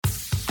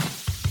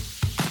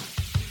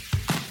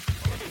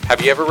Have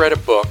you ever read a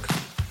book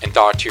and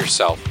thought to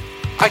yourself,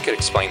 I could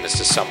explain this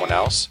to someone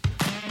else,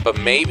 but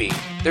maybe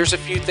there's a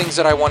few things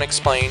that I want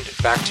explained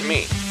back to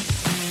me?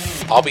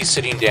 I'll be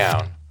sitting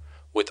down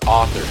with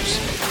authors,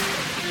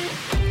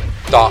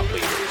 thought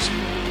leaders,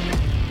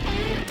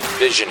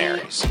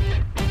 visionaries.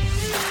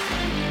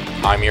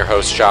 I'm your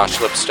host, Josh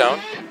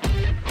Lipstone.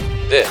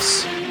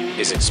 This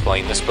is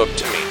Explain This Book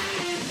to Me.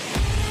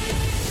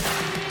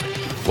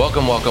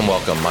 Welcome.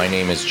 My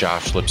name is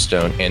Josh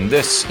Lipstone, and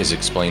this is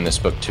Explain This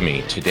Book to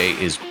Me. Today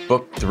is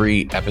Book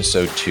 3,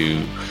 Episode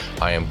 2.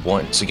 I am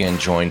once again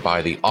joined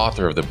by the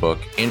author of the book,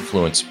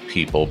 Influence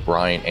People,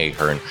 Brian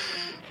Ahern.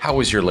 How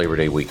was your Labor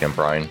Day weekend,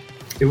 Brian?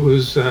 It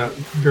was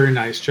very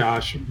nice,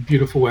 Josh.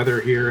 Beautiful weather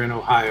here in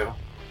Ohio.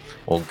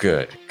 Well,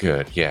 good.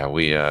 Yeah,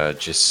 we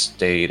just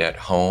stayed at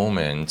home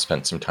and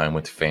spent some time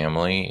with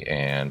family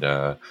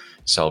and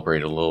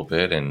celebrated a little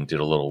bit and did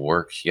a little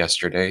work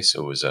yesterday.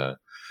 So it was a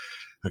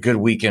good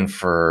weekend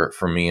for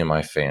me and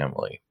my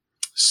family.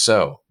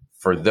 So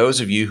for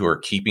those of you who are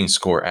keeping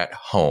score at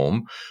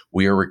home,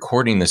 we are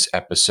recording this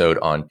episode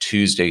on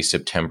Tuesday,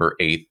 September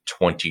 8th,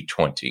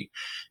 2020.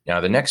 Now,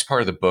 the next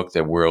part of the book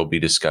that we'll be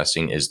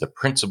discussing is the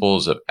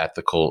principles of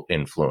ethical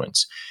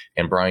influence.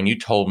 And Brian, you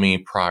told me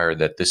prior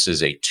that this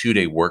is a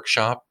 2-day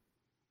workshop.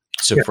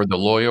 So For the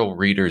loyal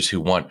readers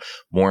who want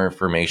more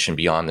information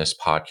beyond this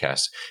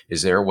podcast,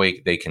 is there a way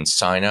they can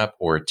sign up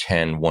or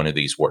attend one of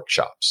these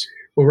workshops?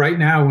 Well, right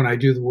now, when I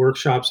do the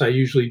workshops, I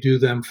usually do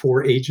them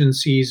for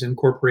agencies and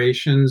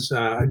corporations.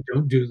 I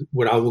don't do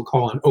what I will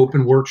call an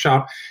open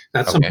workshop.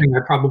 That's something I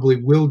probably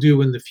will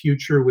do in the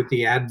future with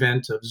the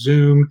advent of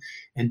Zoom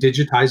and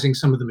digitizing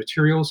some of the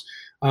materials.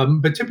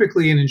 But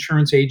typically an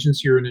insurance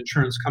agency or an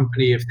insurance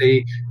company, if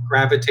they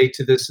gravitate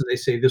to this and they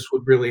say this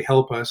would really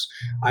help us,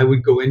 I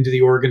would go into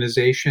the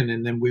organization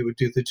and then we would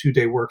do the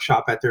 2-day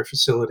workshop at their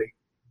facility.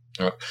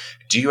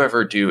 Do you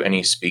ever do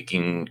any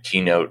speaking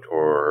keynote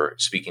or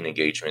speaking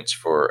engagements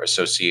for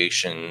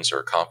associations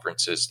or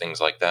conferences, things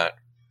like that?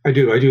 I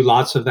do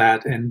lots of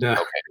that. And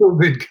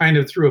COVID kind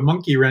of threw a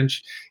monkey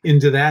wrench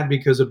into that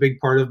because a big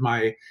part of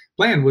my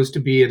plan was to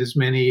be at as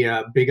many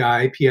Big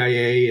I,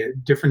 PIA,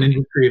 different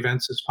industry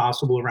events as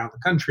possible around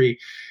the country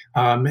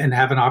and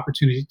have an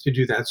opportunity to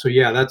do that. So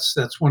yeah,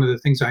 that's one of the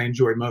things I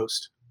enjoy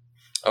most.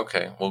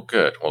 Okay, well,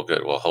 good.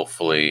 Well,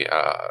 hopefully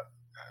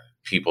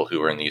people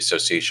who are in the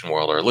association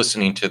world are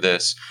listening to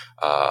this.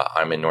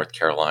 I'm in North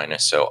Carolina,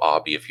 so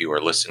Abby, if you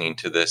are listening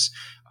to this,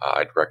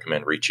 I'd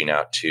recommend reaching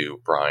out to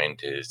Brian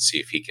to see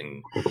if he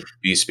can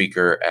be a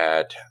speaker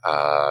at,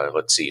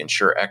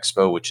 Insure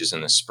Expo, which is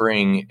in the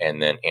spring,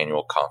 and then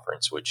Annual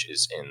Conference, which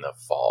is in the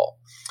fall.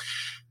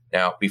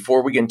 Now,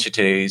 before we get into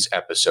today's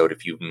episode,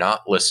 if you've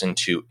not listened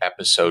to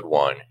episode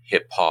 1,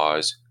 hit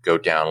pause, go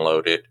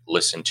download it,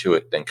 listen to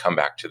it, then come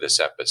back to this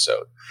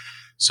episode.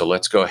 So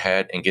let's go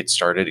ahead and get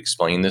started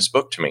explaining this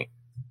book to me.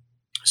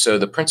 So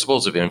the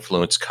principles of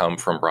influence come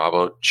from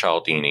Rob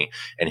Cialdini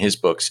and his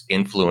books,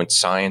 Influence,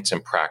 Science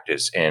and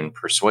Practice, and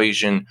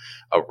Persuasion,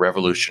 A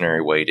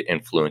Revolutionary Way to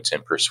Influence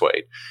and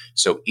Persuade.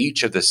 So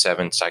each of the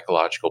 7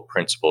 psychological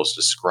principles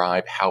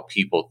describe how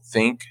people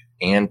think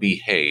and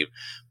behave.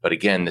 But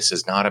again, this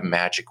is not a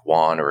magic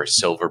wand or a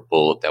silver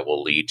bullet that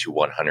will lead to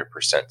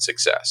 100%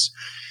 success.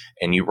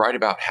 And you write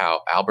about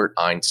how Albert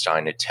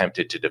Einstein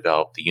attempted to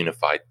develop the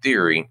unified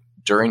theory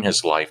during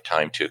his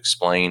lifetime to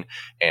explain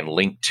and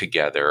link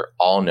together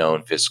all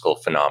known physical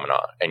phenomena.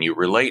 And you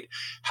relate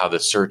how the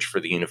search for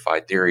the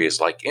unified theory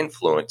is like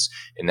influence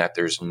in that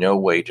there's no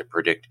way to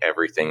predict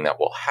everything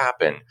that will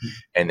happen,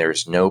 and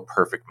there's no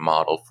perfect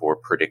model for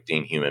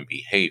predicting human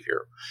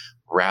behavior.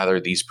 Rather,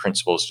 these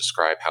principles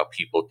describe how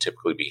people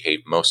typically behave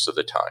most of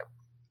the time.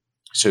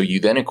 So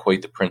you then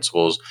equate the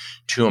principles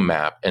to a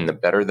map, and the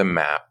better the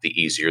map, the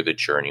easier the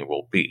journey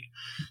will be.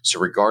 So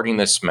regarding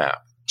this map,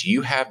 do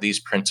you have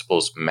these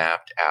principles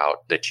mapped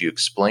out that you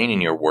explain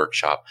in your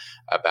workshop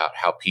about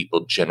how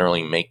people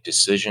generally make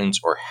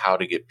decisions or how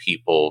to get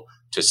people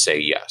to say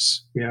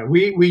yes? Yeah,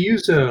 we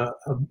use a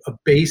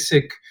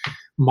basic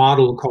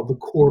model called the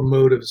core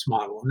motives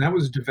model. And that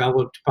was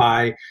developed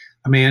by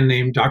a man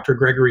named Dr.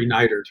 Gregory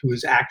Neidert, who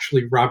is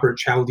actually Robert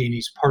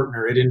Cialdini's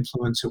partner at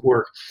Influence at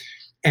Work.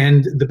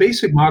 And the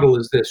basic model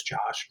is this,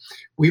 Josh.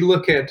 We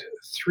look at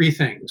 3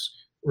 things: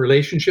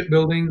 relationship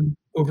building,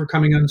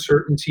 overcoming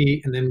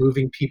uncertainty, and then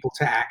moving people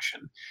to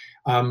action.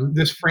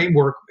 This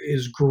framework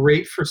is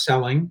great for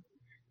selling.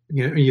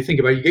 You think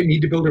about it, you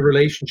need to build a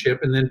relationship,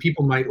 and then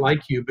people might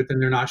like you, but then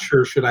they're not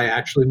sure, should I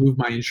actually move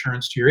my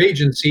insurance to your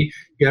agency?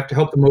 You have to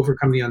help them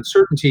overcome the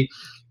uncertainty.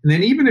 And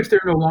then even if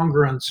they're no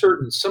longer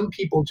uncertain, some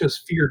people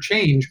just fear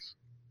change,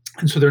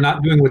 and so they're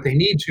not doing what they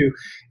need to,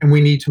 and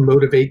we need to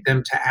motivate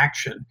them to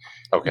action.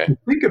 Okay. If you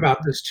think about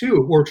this too,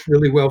 it works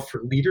really well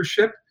for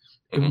leadership.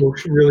 It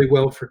works really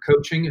well for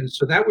coaching. And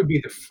so that would be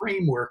the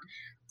framework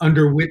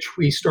under which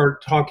we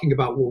start talking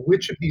about, well,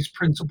 which of these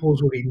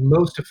principles would be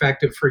most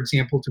effective, for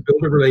example, to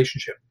build a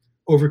relationship,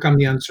 overcome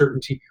the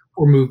uncertainty,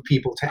 or move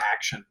people to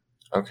action.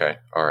 Okay.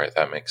 All right.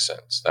 That makes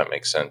sense. That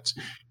makes sense.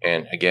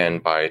 And again,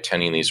 by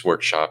attending these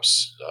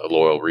workshops,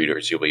 loyal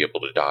readers, you'll be able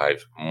to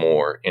dive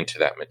more into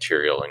that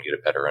material and get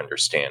a better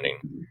understanding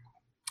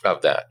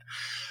of that.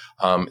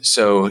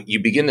 So you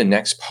begin the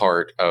next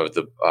part of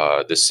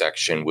this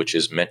section, which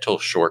is mental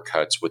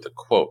shortcuts with a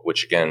quote,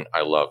 which again,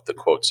 I love the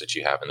quotes that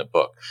you have in the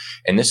book.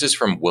 And this is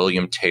from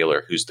William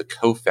Taylor, who's the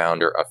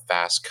co-founder of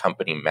Fast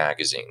Company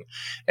magazine.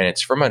 And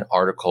it's from an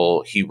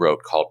article he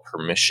wrote called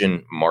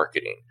Permission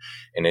Marketing.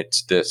 And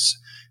it's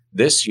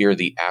this year,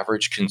 the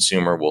average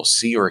consumer will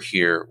see or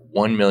hear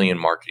 1 million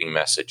marketing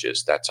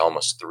messages. That's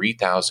almost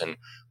 3,000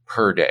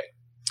 per day.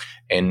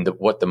 And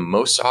what the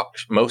most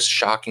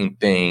shocking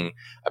thing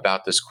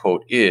about this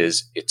quote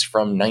is, it's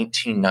from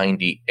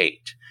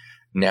 1998.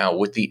 Now,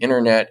 with the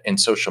internet and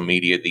social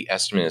media, the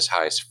estimate is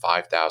high as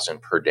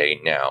 5,000 per day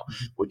now,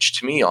 which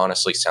to me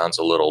honestly sounds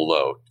a little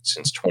low,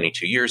 since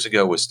 22 years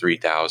ago was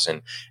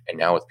 3,000. And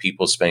now with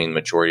people spending the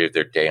majority of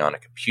their day on a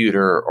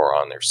computer or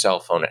on their cell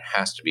phone, it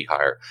has to be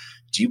higher.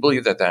 Do you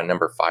believe that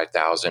number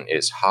 5,000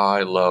 is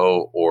high,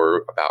 low,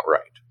 or about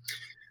right?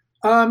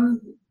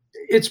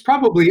 It's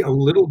probably a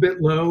little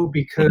bit low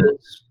because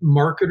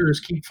marketers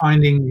keep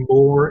finding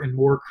more and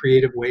more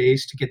creative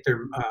ways to get their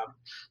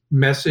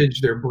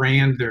message, their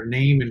brand, their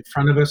name in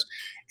front of us.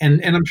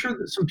 And I'm sure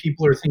that some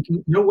people are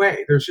thinking, no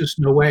way, there's just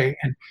no way.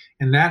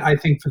 And that, I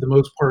think, for the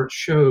most part,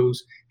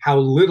 shows how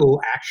little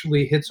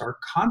actually hits our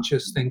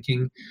conscious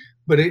thinking,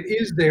 but it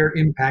is there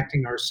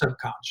impacting our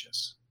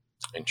subconscious.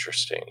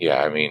 Interesting.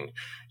 Yeah, I mean,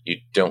 you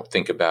don't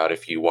think about,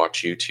 if you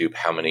watch YouTube,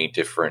 how many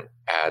different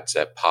ads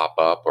that pop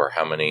up, or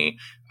how many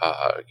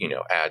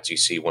ads you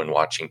see when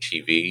watching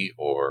TV,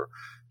 or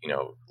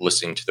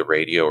listening to the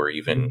radio, or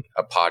even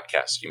a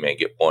podcast. You may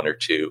get one or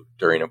two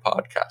during a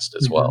podcast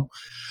as well.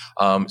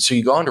 So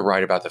you go on to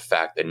write about the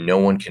fact that no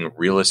one can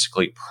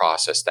realistically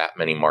process that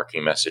many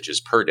marketing messages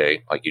per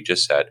day, like you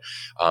just said.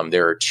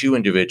 There are two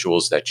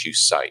individuals that you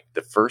cite.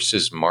 The first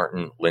is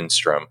Martin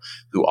Lindstrom,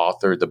 who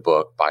authored the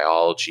book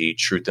Biology,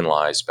 Truth and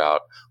Lies,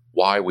 about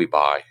why we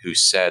buy, who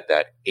said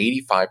that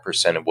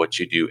 85% of what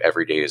you do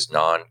every day is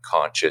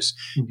non-conscious.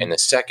 And the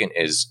second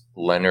is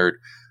Leonard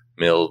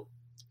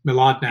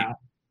Mlodinow.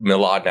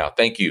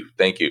 Thank you.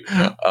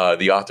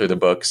 The author of the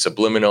book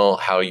Subliminal: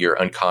 How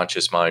Your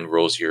Unconscious Mind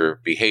Rules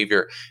Your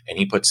Behavior. And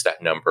he puts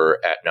that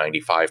number at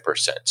 95%.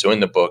 So in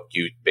the book,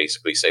 you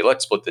basically say,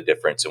 let's split the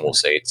difference, and we'll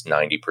say it's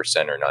 90%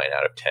 or 9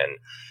 out of 10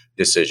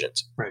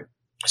 decisions. Right.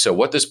 So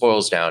what this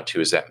boils down to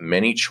is that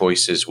many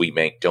choices we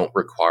make don't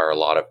require a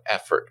lot of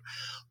effort.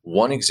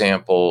 One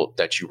example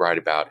that you write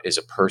about is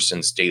a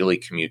person's daily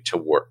commute to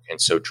work. And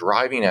so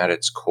driving at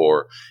its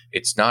core,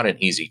 it's not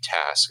an easy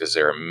task, because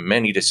there are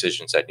many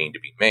decisions that need to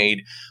be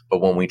made. But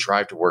when we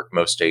drive to work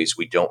most days,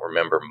 we don't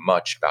remember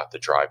much about the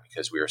drive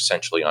because we are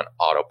essentially on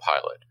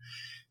autopilot.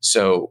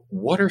 So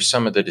what are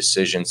some of the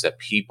decisions that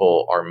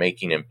people are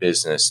making in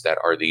business that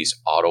are these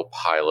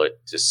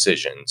autopilot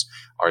decisions?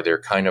 Are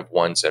there kind of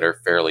ones that are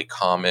fairly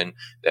common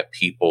that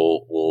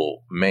people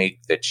will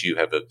make that you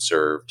have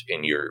observed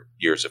in your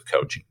years of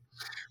coaching?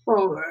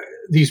 Well,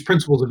 these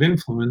principles of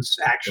influence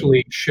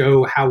actually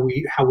show how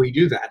we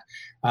do that.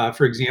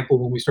 For example,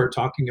 when we start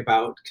talking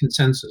about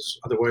consensus,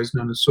 otherwise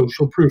known as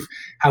social proof,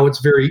 how it's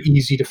very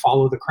easy to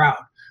follow the crowd.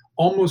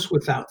 Almost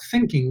without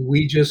thinking,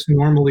 we just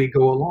normally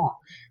go along.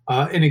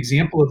 An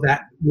example of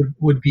that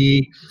would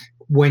be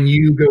when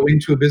you go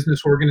into a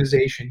business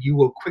organization, you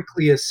will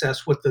quickly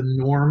assess what the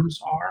norms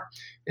are.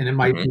 And it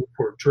might be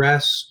for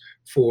dress,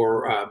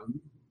 for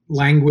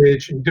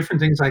language, and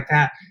different things like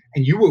that.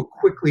 And you will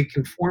quickly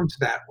conform to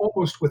that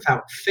almost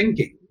without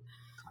thinking.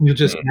 You'll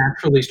just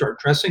naturally start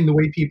dressing the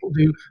way people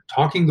do,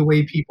 talking the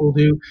way people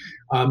do.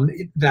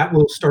 That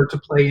will start to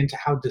play into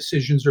how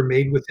decisions are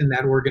made within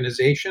that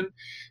organization.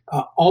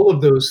 All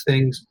of those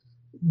things,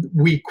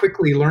 we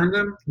quickly learn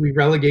them. We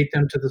relegate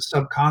them to the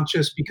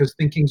subconscious because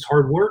thinking's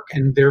hard work,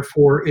 and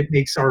therefore it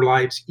makes our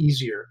lives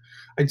easier.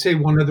 I'd say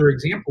one other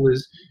example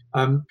is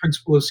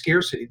principle of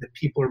scarcity, that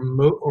people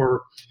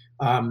are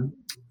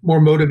more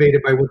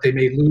motivated by what they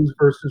may lose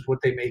versus what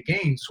they may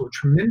gain. So a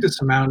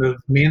tremendous amount of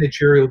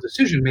managerial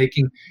decision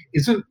making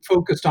isn't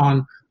focused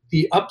on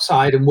the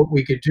upside and what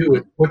we could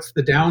do. What's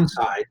the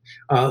downside?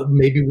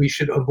 Maybe we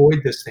should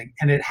avoid this thing.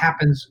 And it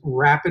happens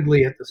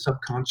rapidly at the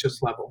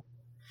subconscious level.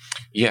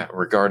 Yeah,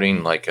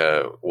 regarding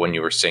when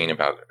you were saying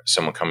about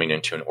someone coming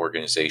into an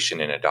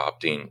organization and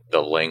adopting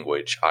the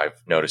language,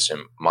 I've noticed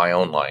in my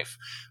own life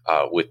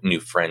with new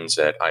friends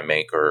that I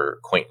make or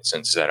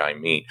acquaintances that I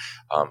meet,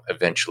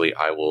 eventually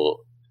I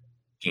will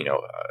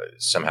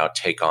somehow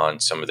take on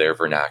some of their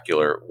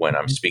vernacular when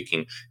I'm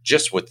speaking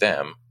just with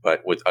them,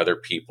 but with other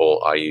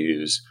people, I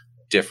use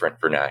different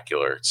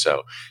vernacular.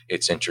 So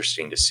it's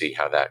interesting to see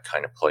how that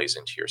kind of plays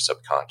into your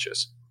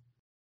subconscious.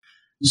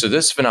 So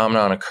this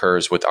phenomenon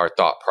occurs with our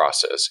thought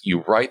process.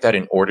 You write that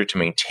in order to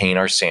maintain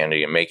our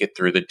sanity and make it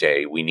through the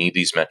day, we need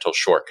these mental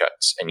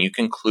shortcuts. And you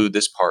conclude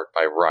this part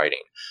by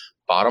writing,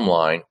 bottom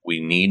line,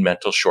 we need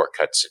mental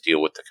shortcuts to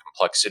deal with the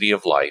complexity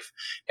of life,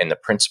 and the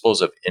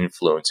principles of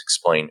influence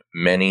explain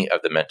many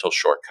of the mental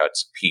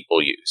shortcuts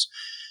people use.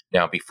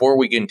 Now, before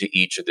we get into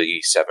each of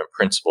the 7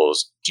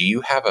 principles, do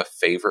you have a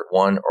favorite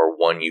one or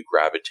one you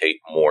gravitate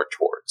more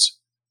towards?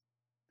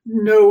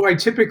 No, I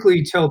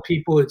typically tell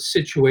people it's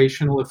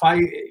situational.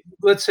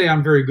 Let's say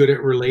I'm very good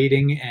at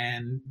relating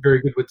and very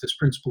good with this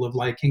principle of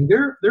liking,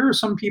 there are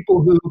some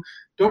people who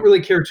don't really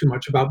care too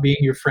much about being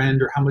your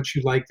friend or how much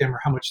you like them or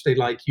how much they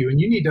like you. And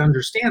you need to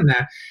understand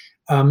that,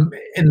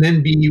 and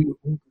then be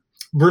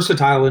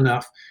versatile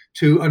enough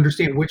to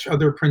understand which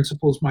other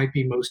principles might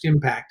be most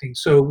impacting.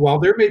 So while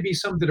there may be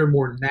some that are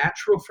more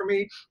natural for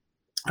me,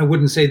 I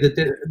wouldn't say that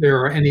there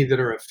are any that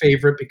are a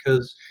favorite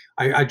because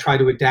I try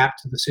to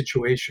adapt to the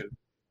situation.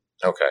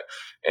 Okay.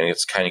 And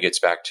it's kind of gets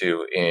back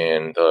to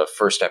in the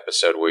first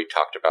episode where we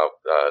talked about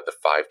the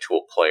 5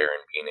 tool player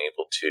and being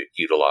able to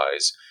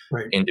utilize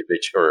Right.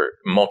 individual or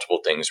multiple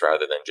things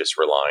rather than just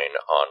relying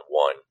on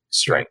one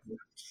strength. Right.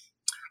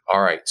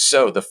 All right.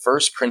 So the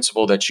first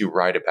principle that you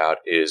write about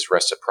is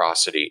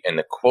reciprocity. And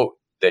the quote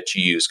that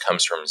you use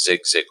comes from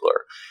Zig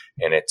Ziglar.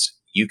 And it's,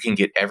 you can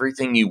get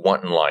everything you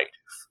want in life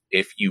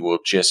if you will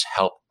just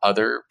help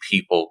other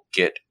people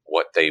get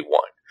what they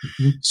want.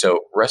 Mhm.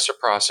 So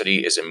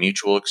reciprocity is a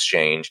mutual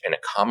exchange, and a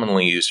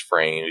commonly used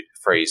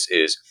phrase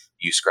is,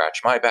 you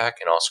scratch my back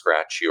and I'll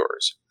scratch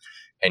yours.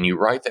 And you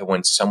write that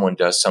when someone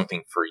does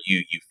something for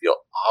you, you feel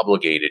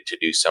obligated to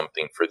do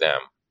something for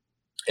them.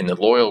 And the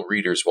loyal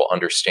readers will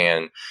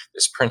understand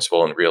this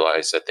principle and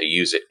realize that they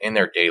use it in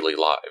their daily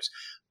lives.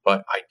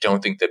 But I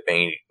don't think that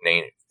they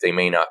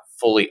may not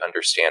fully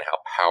understand how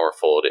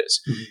powerful it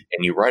is. Mhm.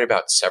 And you write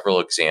about several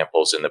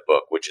examples in the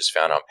book, which is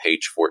found on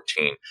page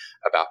 14,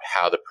 about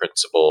how the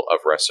principle of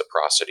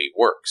reciprocity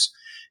works.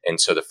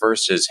 And so the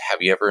first is,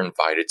 have you ever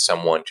invited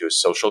someone to a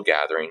social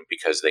gathering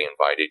because they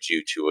invited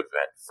you to an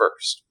event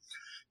first?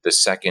 The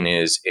second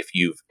is, if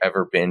you've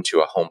ever been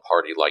to a home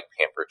party like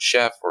Pampered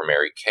Chef or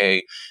Mary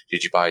Kay,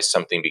 did you buy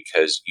something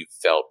because you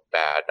felt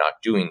bad not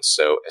doing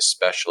so,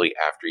 especially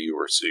after you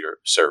were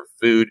served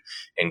food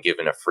and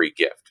given a free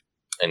gift?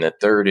 And the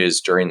third is,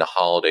 during the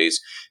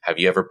holidays, have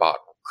you ever bought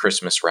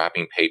Christmas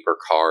wrapping paper,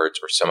 cards,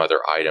 or some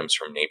other items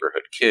from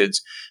neighborhood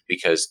kids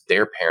because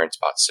their parents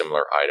bought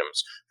similar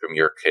items from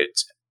your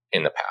kids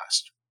in the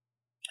past?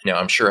 Now,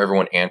 I'm sure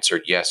everyone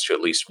answered yes to at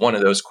least one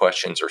of those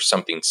questions or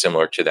something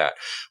similar to that,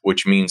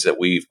 which means that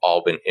we've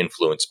all been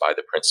influenced by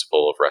the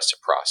principle of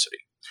reciprocity.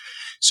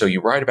 So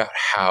you write about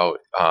how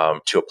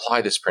to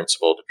apply this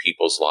principle to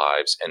people's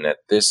lives, and that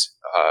this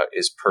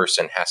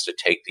person has to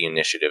take the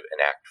initiative and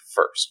act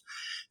first.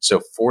 So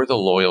for the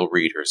loyal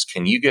readers,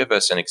 can you give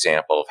us an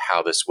example of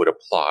how this would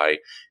apply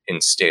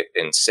in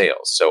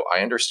sales? So I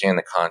understand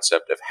the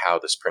concept of how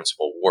this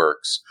principle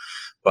works,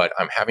 but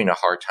I'm having a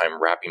hard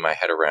time wrapping my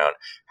head around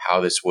how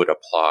this would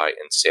apply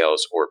in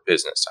sales or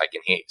business. I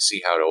can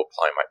see how to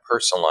apply in my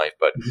personal life,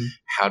 but Mhm.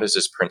 how does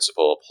this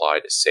principle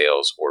apply to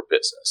sales or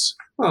business?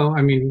 Well,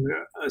 I mean,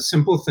 a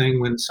simple thing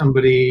when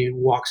somebody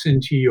walks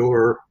into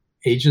your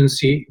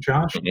agency,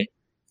 Josh, Mhm.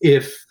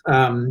 if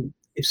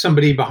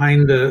somebody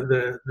behind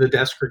the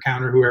desk or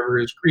counter, whoever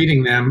is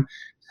greeting them,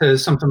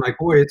 says something like,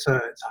 "Boy, it's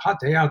a hot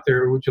day out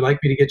there. Would you like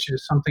me to get you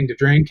something to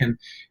drink?" And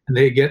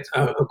they get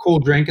a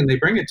cold drink and they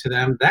bring it to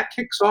them. That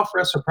kicks off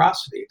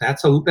reciprocity. That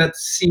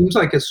seems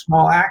like a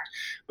small act,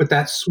 but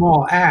that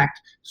small act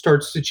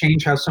starts to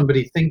change how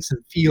somebody thinks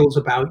and feels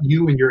about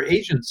you and your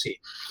agency.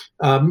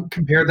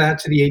 Compare that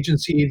to the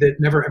agency that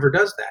never ever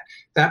does that.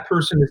 That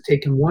person has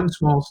taken one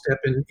small step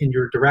in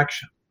your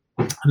direction.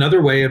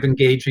 Another way of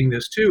engaging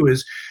this too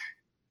is,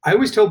 I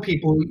always tell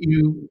people,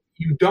 you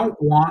don't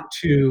want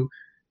to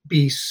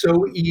be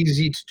so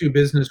easy to do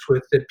business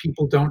with that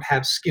people don't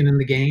have skin in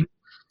the game. Mhm.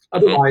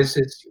 Otherwise,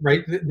 it's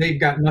right. They've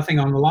got nothing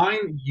on the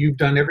line. You've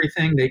done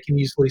everything. They can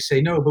easily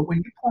say no. But when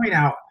you point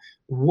out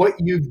what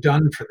you've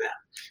done for them,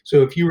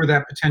 so if you were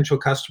that potential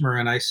customer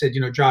and I said,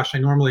 Josh, I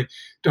normally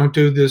don't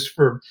do this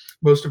for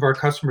most of our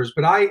customers,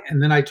 but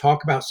and then I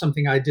talk about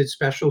something I did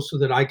special so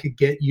that I could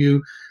get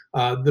you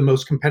the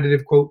most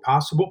competitive quote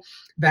possible.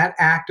 That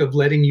act of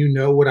letting you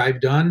know what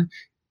I've done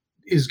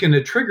is going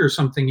to trigger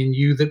something in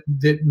you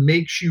that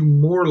makes you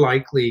more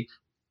likely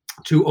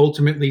to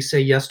ultimately say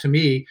yes to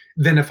me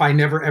than if I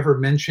never ever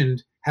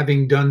mentioned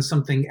having done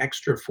something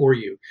extra for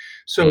you. Mm.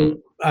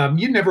 So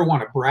you never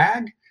want to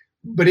brag,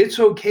 but it's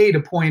okay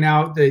to point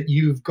out that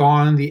you've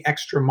gone the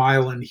extra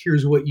mile and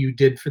here's what you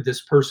did for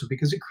this person,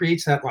 because it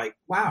creates that, like,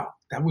 wow,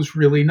 that was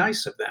really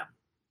nice of them.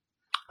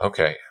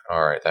 Okay.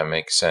 All right. That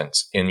makes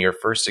sense. In your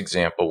first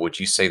example, would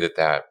you say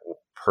that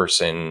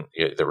person,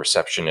 the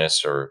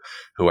receptionist or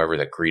whoever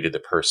that greeted the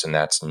person,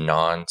 that's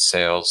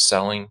non-sales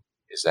selling?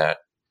 Is that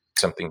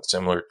something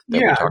similar that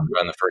we Yeah, talked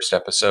about in the first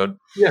episode?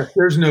 yes,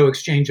 there's no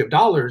exchange of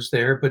dollars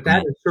there, but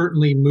that Mhm. is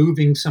certainly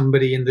moving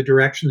somebody in the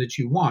direction that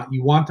you want.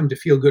 You want them to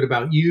feel good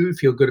about you,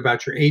 feel good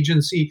about your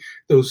agency,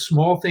 those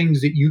small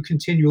things that you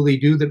continually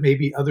do that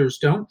maybe others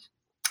don't.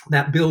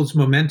 That builds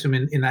momentum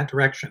in that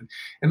direction.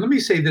 And let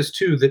me say this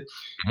too, that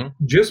Mhm.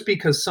 just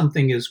because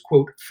something is,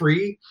 quote,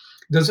 free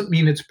doesn't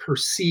mean it's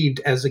perceived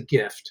as a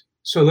gift.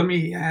 So let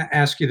me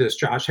ask you this,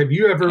 Josh. Have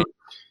you ever Mhm.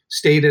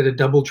 stayed at a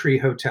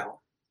Doubletree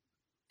hotel?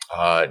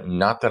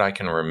 Not that I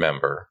can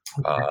remember.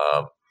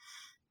 Okay.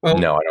 Well,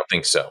 No, I don't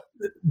think so.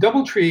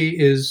 DoubleTree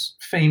is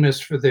famous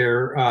for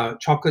their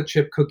chocolate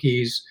chip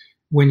cookies.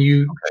 When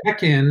you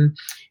check in,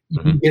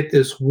 you Hmm. get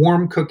this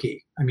warm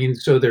cookie. I mean,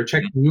 so they're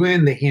checking you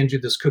in, they hand you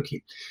this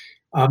cookie.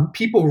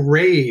 People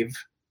rave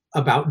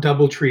about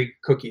DoubleTree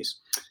cookies.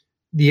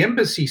 The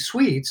Embassy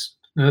Suites,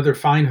 another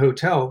fine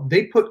hotel,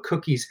 they put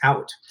cookies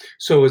out.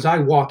 So as I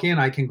walk in,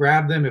 I can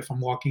grab them. If I'm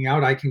walking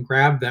out, I can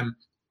grab them.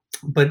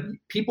 But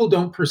people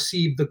don't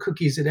perceive the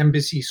cookies at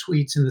Embassy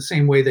Suites in the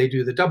same way they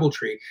do the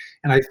DoubleTree.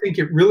 And I think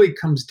it really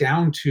comes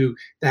down to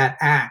that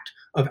act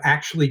of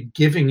actually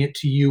giving it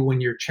to you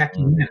when you're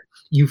checking in.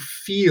 You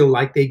feel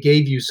like they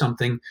gave you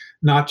something,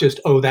 not just,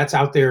 oh, that's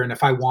out there, and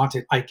if I want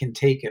it, I can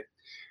take it.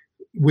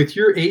 With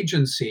your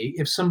agency,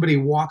 if somebody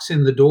walks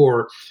in the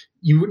door,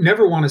 you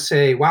never want to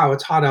say, wow,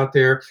 it's hot out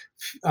there.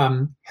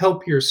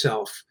 Help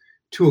yourself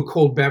to a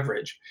cold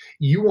beverage.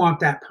 You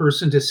want that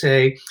person to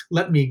say,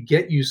 let me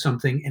get you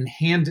something and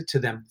hand it to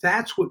them.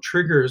 That's what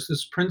triggers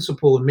this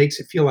principle and makes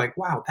it feel like,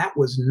 wow, that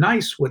was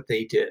nice what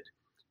they did.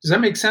 Does that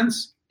make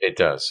sense? It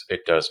does.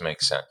 It does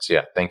make sense.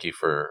 Yeah. Thank you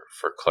for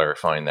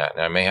clarifying that.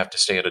 And I may have to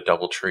stay at a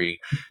DoubleTree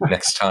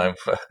next time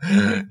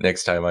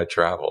next time I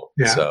travel.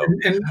 Yeah, So,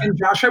 and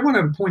Josh, I want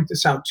to point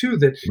this out too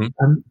that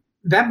mhm.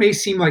 that may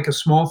seem like a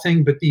small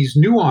thing, but these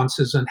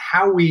nuances and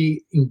how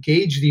we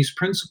engage these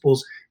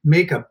principles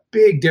make a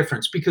big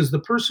difference because the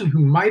person who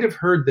might have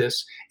heard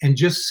this and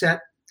just set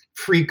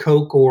free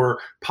Coke or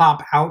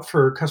pop out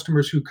for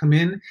customers who come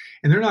in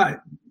and they're not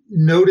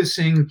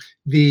noticing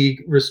the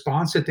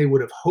response that they would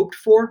have hoped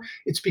for,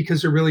 it's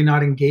because they're really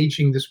not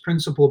engaging this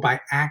principle by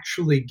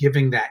actually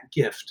giving that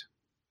gift.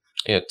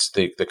 It's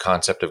the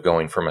concept of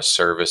going from a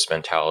service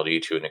mentality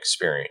to an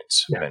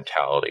experience Yeah.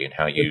 mentality and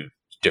how you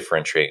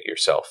differentiate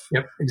yourself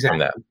Yep, from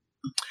that. exactly.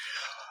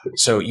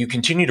 So you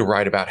continue to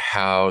write about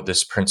how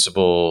this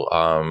principle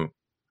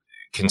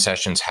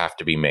concessions have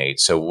to be made.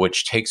 So,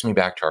 which takes me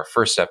back to our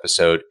first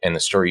episode and the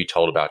story you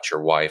told about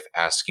your wife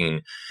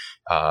asking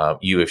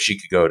you if she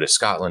could go to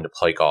Scotland to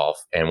play golf.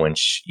 And when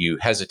you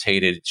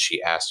hesitated,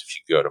 she asked if she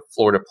could go to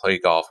Florida to play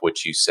golf,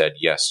 which you said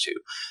yes to.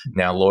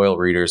 Now, loyal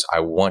readers, I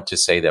want to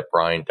say that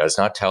Brian does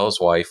not tell his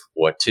wife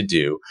what to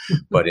do.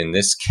 But in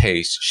this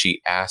case,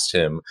 she asked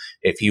him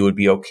if he would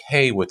be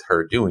okay with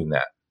her doing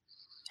that.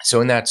 So,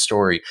 in that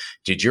story,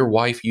 did your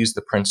wife use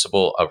the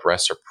principle of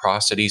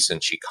reciprocity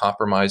since she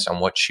compromised on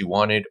what she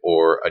wanted,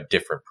 or a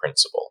different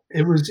principle?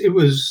 It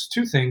was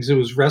two things. It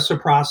was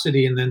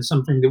reciprocity and then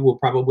something that we'll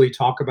probably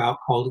talk about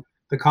called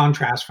the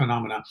contrast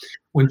phenomena.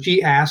 When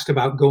she asked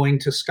about going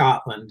to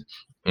Scotland,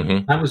 Hmm.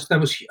 that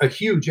was a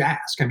huge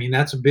ask. I mean,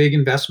 that's a big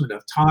investment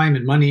of time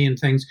and money and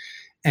things.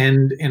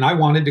 And I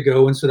wanted to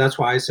go, and so that's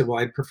why I said, well,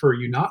 I'd prefer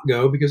you not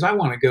go because I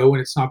want to go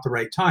and it's not the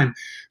right time.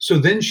 So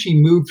then she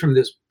moved from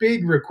this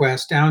big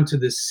request down to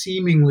this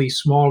seemingly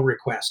small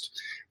request.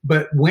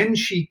 But when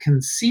she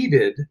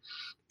conceded,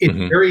 it's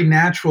Hmm. very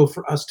natural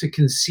for us to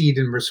concede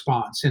in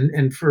response.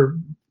 And for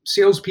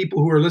salespeople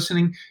who are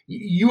listening,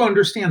 you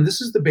understand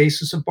this is the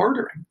basis of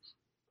bartering.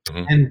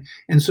 Hmm.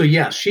 And so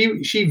yes,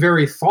 she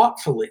very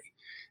thoughtfully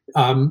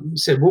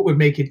said what would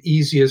make it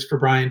easiest for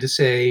Brian to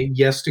say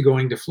yes to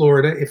going to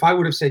Florida. If I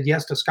would have said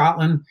yes to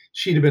Scotland,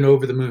 she'd have been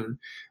over the moon.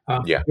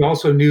 Yeah. We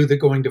also knew that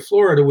going to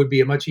Florida would be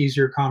a much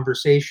easier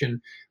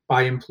conversation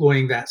by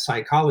employing that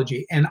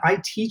psychology. And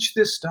I teach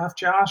this stuff,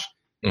 Josh.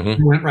 Hmm. It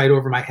went right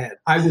over my head.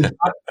 I was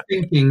not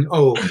thinking,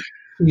 oh,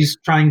 he's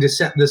trying to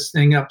set this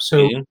thing up.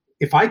 So Hmm.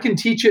 if I can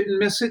teach it and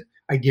miss it,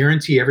 I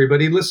guarantee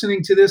everybody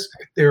listening to this,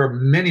 there are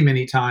many,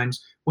 many times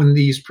when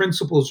these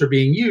principles are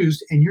being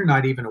used and you're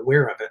not even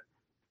aware of it.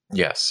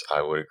 Yes,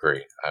 I would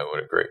agree. I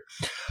would agree.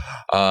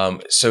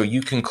 So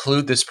you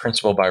conclude this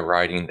principle by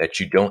writing that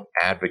you don't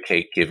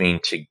advocate giving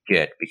to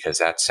get, because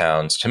that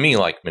sounds to me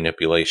like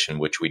manipulation,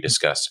 which we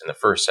discussed in the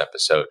first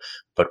episode,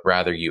 but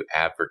rather you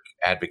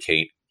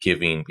advocate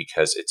giving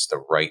because it's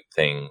the right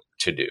thing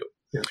to do.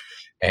 Yeah.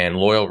 And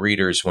loyal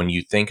readers, when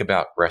you think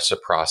about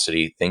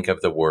reciprocity, think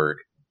of the word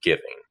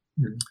giving.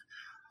 Mhm.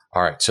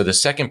 All right. So the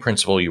second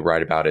principle you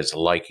write about is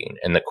liking.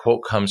 And the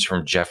quote comes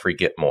from Jeffrey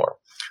Gitmore.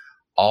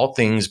 All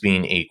things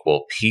being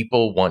equal,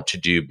 people want to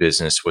do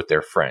business with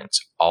their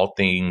friends. All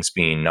things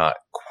being not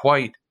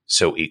quite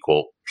so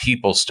equal,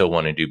 people still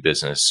want to do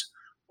business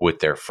with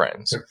their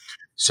friends. Yeah.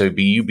 So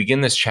you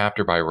begin this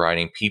chapter by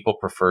writing, people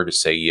prefer to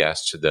say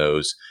yes to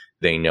those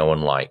they know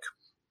and like.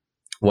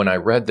 When I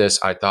read this,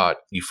 I thought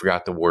you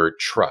forgot the word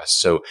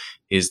trust. So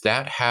is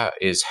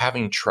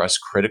having trust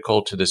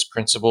critical to this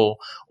principle,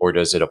 or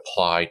does it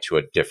apply to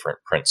a different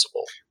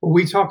principle? Well,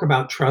 we talk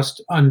about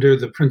trust under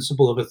the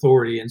principle of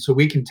authority. And so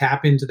we can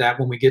tap into that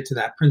when we get to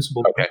that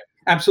principle. Okay.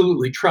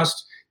 Absolutely.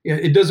 Trust.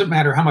 It doesn't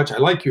matter how much I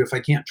like you if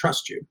I can't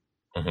trust you.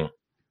 Hmm.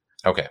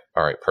 Okay.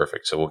 All right.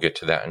 Perfect. So we'll get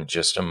to that in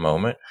just a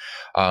moment.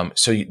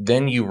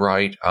 Then you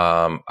write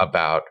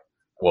about,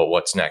 well,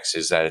 what's next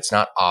is that it's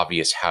not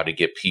obvious how to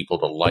get people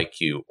to like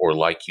you or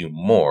like you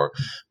more,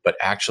 but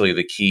actually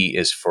the key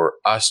is for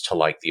us to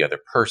like the other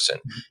person.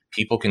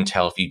 People can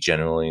tell if you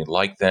genuinely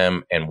like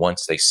them, and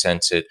once they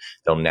sense it,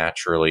 they'll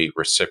naturally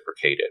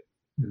reciprocate it.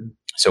 Mhm.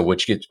 So,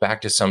 which gets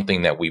back to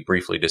something that we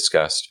briefly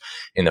discussed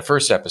in the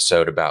first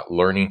episode about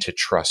learning to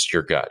trust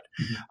your gut.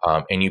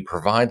 Mhm. And you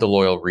provide the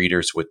loyal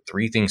readers with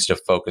three things to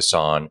focus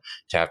on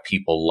to have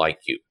people like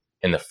you.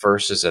 And the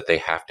first is that they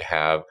have to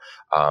have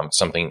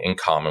something in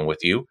common with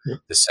you. Yep.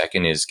 The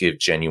second is give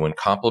genuine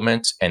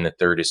compliments. And the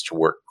third is to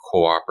work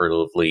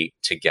cooperatively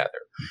together.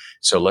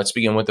 So let's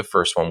begin with the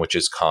first one, which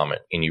is common.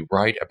 And you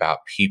write about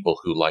people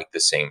who like the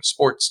same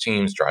sports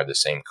teams, drive the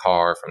same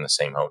car, from the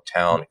same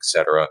hometown,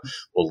 etc.,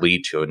 will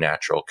lead to a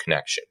natural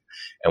connection.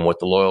 And what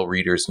the loyal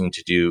readers need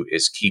to do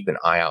is keep an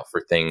eye out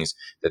for things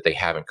that they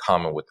have in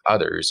common with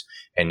others.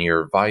 And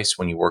your advice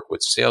when you work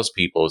with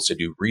salespeople is to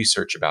do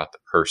research about the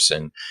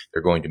person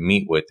they're going to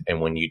meet with.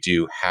 And when you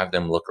do, have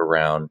them look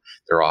around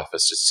their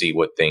office to see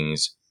what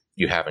things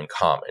you have in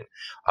common.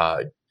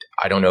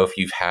 I don't know if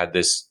you've had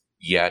this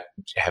yet.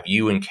 Have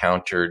you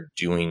encountered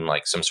doing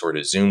like some sort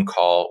of Zoom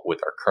call with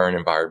our current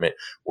environment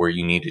where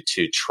you needed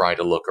to try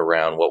to look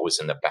around what was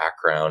in the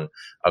background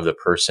of the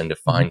person to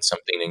find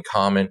something in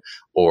common?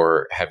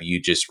 Or have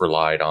you just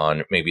relied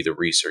on maybe the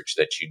research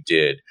that you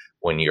did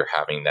when you're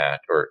having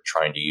that or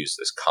trying to use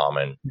this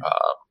common,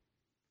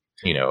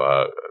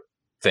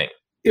 thing?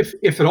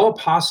 If at all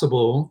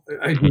possible,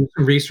 I do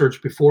some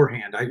research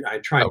beforehand. I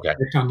try to Okay.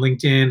 connect on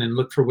LinkedIn and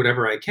look for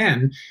whatever I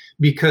can,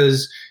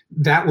 because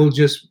that will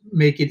just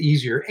make it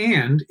easier.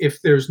 And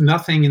if there's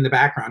nothing in the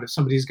background, if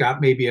somebody's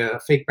got maybe a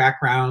fake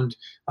background,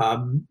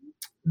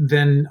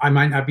 then I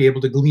might not be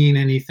able to glean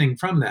anything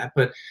from that.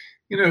 But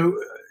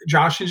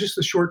Josh, in just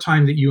the short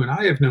time that you and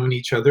I have known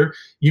each other,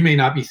 you may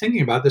not be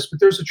thinking about this, but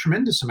there's a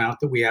tremendous amount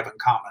that we have in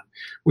common.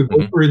 We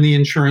both were in the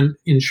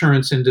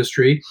insurance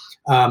industry.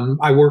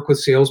 I work with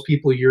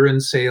salespeople. You're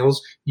in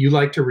sales. You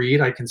like to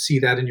read. I can see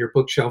that in your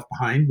bookshelf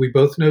behind. We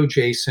both know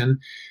Jason.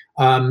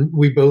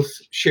 We both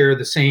share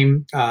the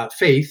same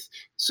faith.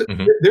 So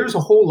there's a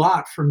whole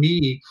lot for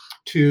me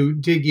to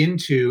dig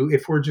into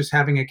if we're just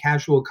having a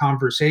casual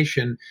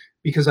conversation,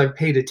 because I've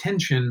paid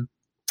attention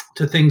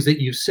to things that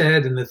you've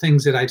said and the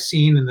things that I've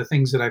seen and the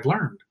things that I've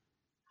learned.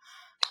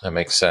 That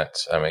makes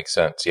sense.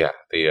 Yeah.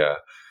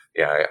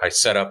 I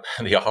set up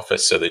the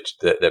office so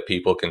that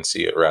people can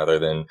see it rather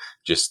than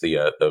just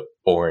the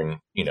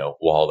boring,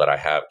 wall that I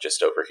have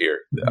just over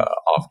here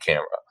off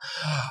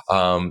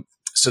camera.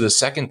 So the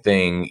second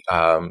thing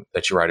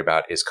that you write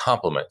about is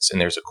compliments. And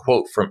there's a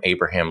quote from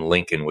Abraham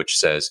Lincoln, which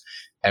says,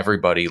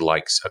 "Everybody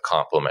likes a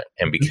compliment.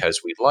 And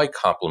because we like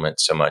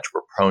compliments so much,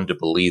 we're prone to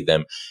believe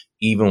them,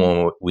 even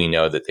when we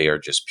know that they are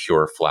just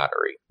pure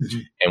flattery."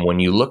 And when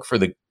you look for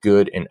the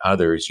good in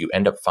others, you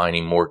end up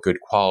finding more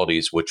good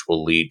qualities, which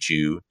will lead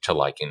you to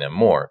liking them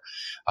more.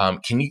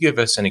 Can you give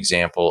us an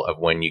example of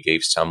when you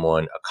gave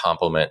someone a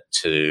compliment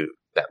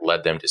that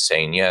led them to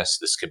saying yes?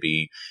 This could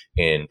be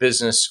in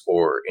business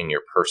or in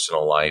your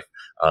personal life.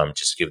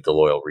 Just give the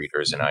loyal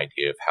readers an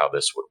idea of how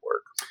this would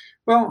work.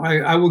 Well,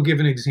 I will give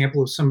an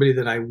example of somebody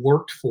that I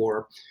worked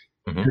for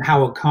and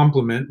how a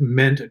compliment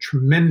meant a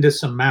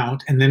tremendous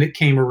amount, and then it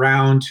came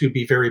around to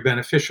be very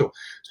beneficial.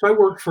 So I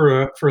worked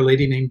for a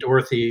lady named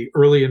Dorothy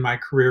early in my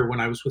career when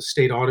I was with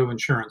State Auto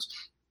Insurance.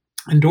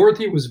 And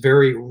Dorothy was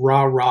very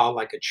rah-rah,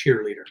 like a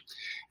cheerleader.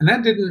 And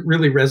that didn't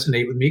really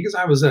resonate with me because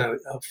I was a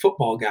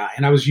football guy,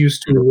 and I was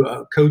used to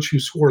a coach who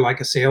swore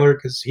like a sailor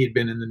because he had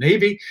been in the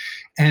Navy.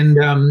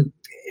 And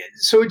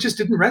so it just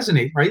didn't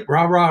resonate, right?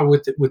 Rah-rah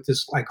with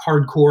this like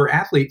hardcore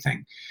athlete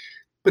thing.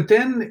 But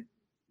then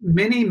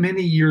many,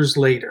 many years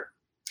later,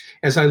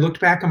 as I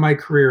looked back on my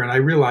career and I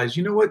realized,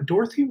 you know what,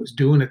 Dorothy was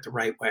doing it the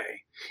right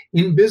way.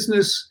 In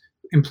business,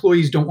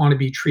 employees don't want to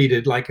be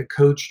treated like a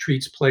coach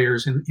treats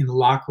players in the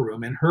locker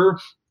room. And her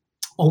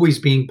always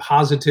being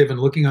positive and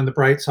looking on the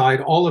bright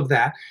side, all of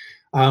that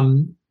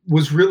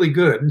was really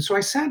good. And so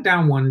I sat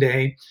down one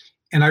day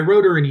and I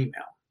wrote her an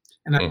email.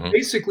 And I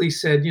basically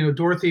said,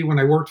 Dorothy, when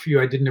I worked for you,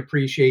 I didn't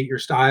appreciate your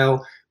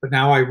style. But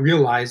now I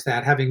realize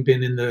that, having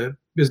been in the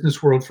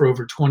business world for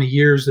over 20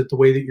 years, that the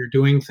way that you're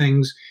doing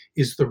things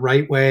is the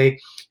right way.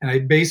 And I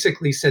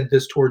basically said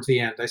this towards the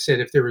end. I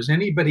said, if there was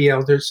anybody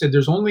else,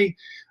 there's only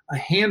a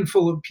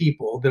handful of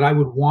people that I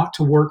would want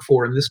to work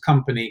for in this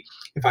company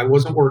if I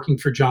wasn't working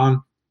for John,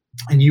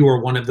 and you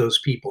are one of those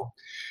people.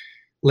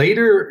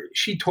 Later,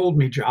 she told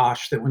me,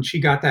 Josh, that when she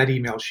got that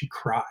email, she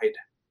cried.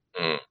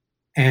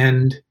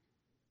 And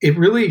it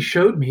really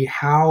showed me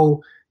how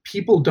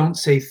people don't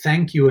say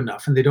thank you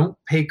enough, and they don't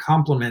pay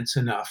compliments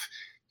enough.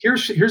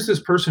 Here's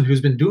this person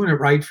who's been doing it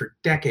right for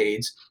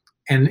decades,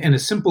 and a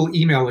simple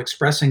email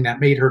expressing that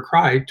made her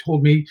cry,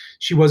 told me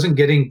she wasn't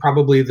getting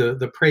probably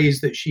the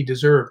praise that she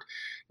deserved.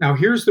 Now,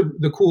 here's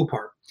the cool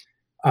part.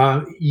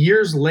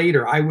 Years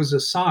later, I was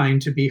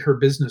assigned to be her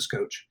business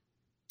coach.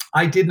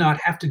 I did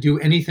not have to do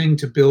anything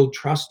to build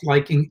trust,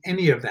 liking,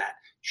 any of that.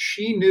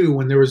 She knew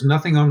when there was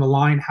nothing on the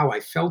line how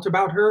I felt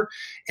about her.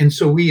 And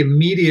so we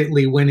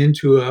immediately went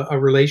into a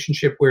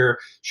relationship where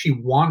she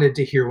wanted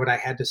to hear what I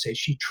had to say.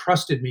 She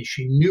trusted me.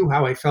 She knew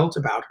how I felt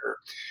about her.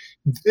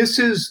 This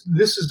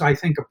is, I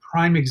think, a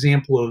prime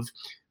example of,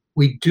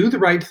 we do the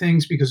right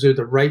things because they're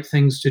the right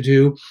things to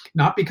do,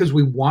 not because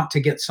we want to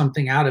get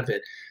something out of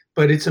it.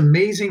 But it's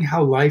amazing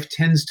how life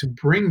tends to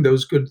bring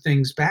those good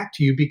things back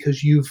to you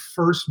because you've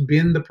first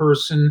been the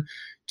person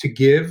to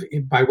give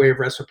by way of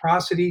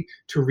reciprocity,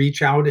 to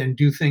reach out and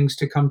do things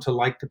to come to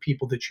like the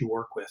people that you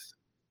work with.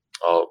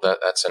 Oh,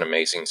 that's an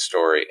amazing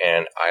story.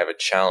 And I have a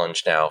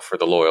challenge now for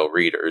the loyal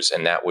readers,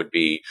 and that would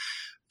be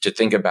to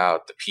think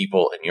about the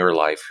people in your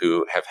life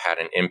who have had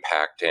an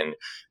impact, and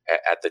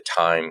at the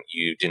time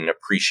you didn't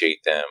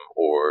appreciate them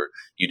or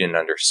you didn't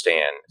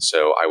understand.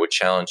 So I would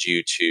challenge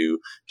you to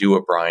do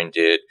what Brian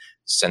did,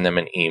 send them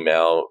an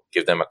email,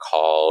 give them a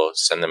call,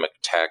 send them a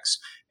text,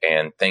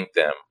 and thank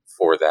them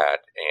for that.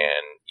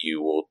 And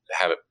you will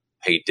have it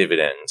pay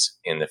dividends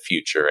in the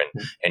future.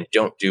 And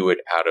don't do it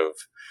out of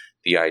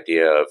the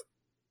idea of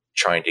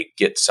trying to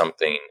get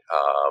something,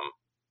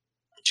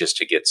 just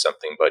to get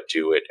something, but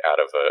do it out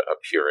of a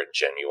pure and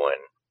genuine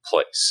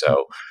place.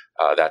 So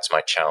that's my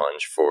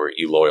challenge for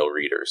you loyal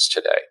readers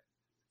today.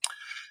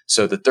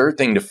 So the third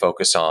thing to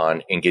focus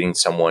on in getting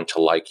someone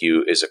to like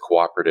you is a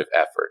cooperative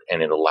effort,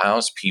 and it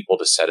allows people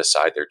to set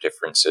aside their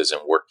differences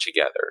and work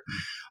together.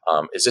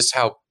 Is this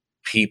how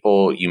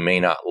people you may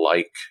not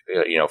like,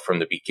 from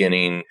the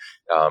beginning,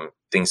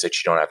 things that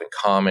you don't have in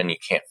common, you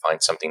can't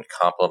find something to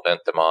compliment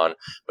them on,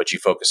 but you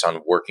focus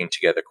on working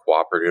together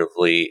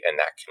cooperatively, and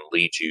that can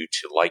lead you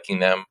to liking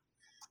them?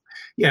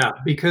 Yeah,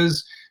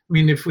 because I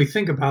mean, if we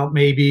think about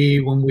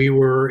maybe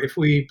if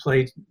we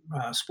played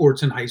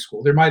sports in high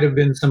school, there might have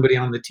been somebody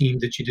on the team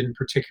that you didn't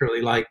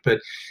particularly like,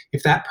 but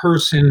if that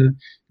person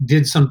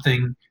did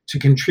something to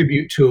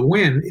contribute to a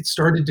win, it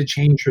started to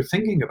change your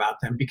thinking about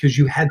them because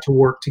you had to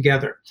work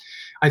together.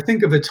 I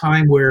think of a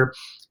time where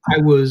I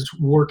was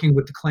working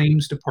with the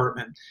claims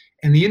department,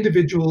 and the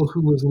individual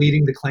who was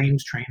leading the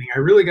claims training, I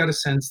really got a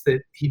sense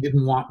that he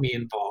didn't want me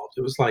involved.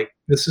 It was like,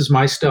 this is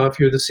my stuff.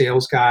 You're the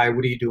sales guy.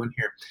 What are you doing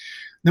here?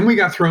 Then we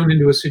got thrown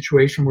into a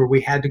situation where we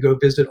had to go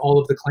visit all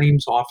of the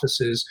claims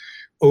offices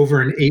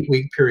over an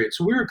 8-week period.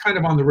 So we were kind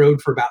of on the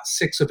road for about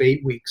 6 of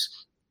 8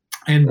 weeks.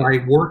 And by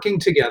working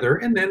together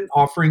and then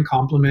offering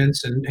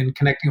compliments and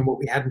connecting on what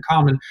we had in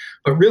common,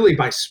 but really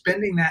by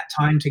spending that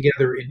time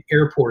together in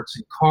airports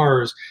and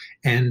cars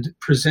and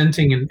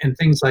presenting and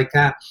things like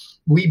that,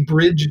 we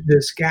bridged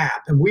this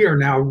gap. And we are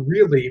now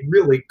really,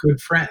 really good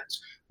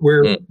friends.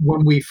 Where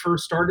when we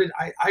first started,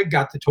 I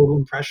got the total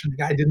impression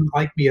the guy didn't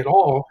like me at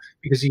all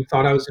because he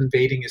thought I was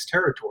invading his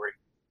territory.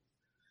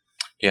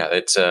 Yeah,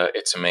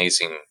 it's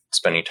amazing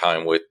spending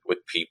time with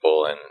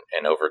people,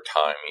 and over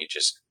time you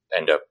just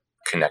end up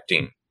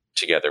connecting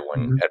together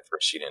when at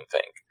first you didn't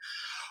think.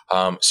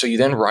 So you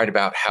then write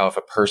about how if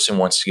a person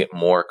wants to get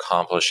more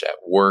accomplished at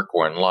work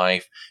or in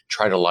life,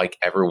 try to like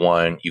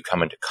everyone you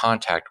come into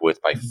contact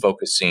with by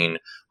focusing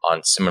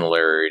on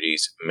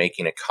similarities,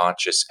 making a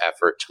conscious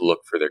effort to look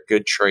for their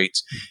good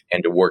traits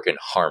and to work in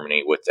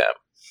harmony with them.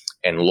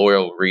 And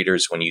loyal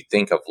readers, when you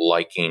think of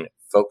liking,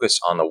 focus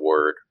on the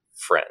word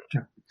friend.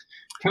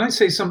 Can I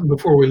say something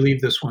before we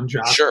leave this one,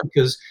 Josh? Sure.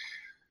 Because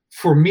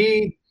for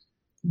me,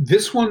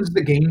 this one's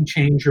the game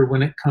changer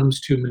when it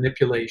comes to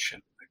manipulation.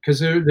 Because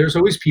there's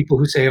always people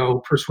who say, oh,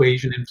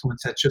 persuasion,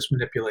 influence, that's just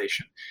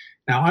manipulation.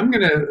 Now, I'm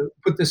going to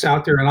put this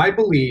out there, and I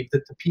believe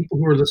that the people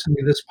who are listening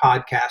to this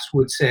podcast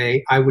would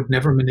say, I would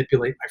never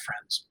manipulate my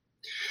friends.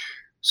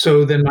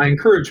 So then my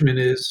encouragement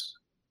is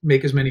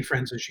make as many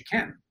friends as you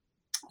can.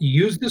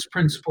 Use this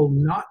principle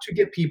not to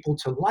get people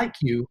to like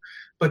you,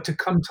 but to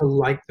come to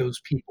like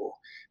those people.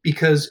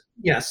 Because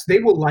yes, they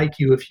will like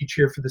you if you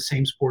cheer for the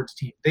same sports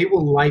team. They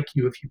will like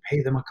you if you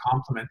pay them a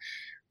compliment,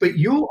 but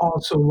you'll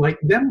also like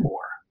them more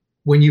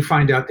when you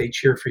find out they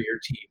cheer for your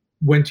team,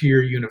 went to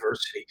your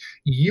university.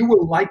 You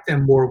will like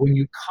them more when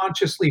you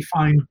consciously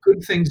find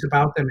good things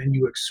about them and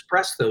you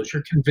express those.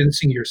 You're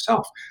convincing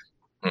yourself.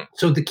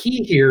 So the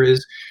key here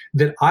is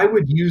that I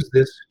would use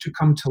this to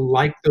come to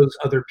like those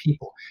other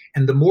people.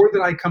 And the more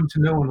that I come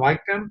to know and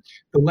like them,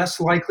 the less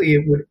likely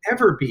it would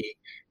ever be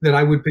that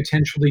I would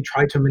potentially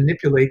try to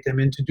manipulate them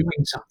into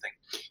doing something.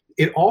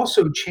 It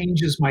also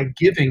changes my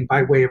giving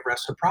by way of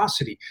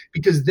reciprocity,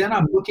 because then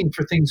I'm looking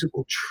for things that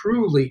will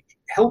truly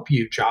help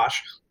you,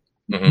 Josh.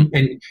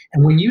 And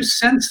when you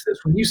sense this,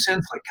 when you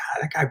sense like,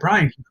 God, that guy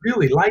Brian, he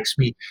really likes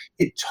me,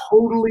 it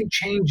totally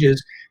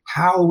changes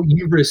how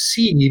you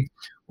receive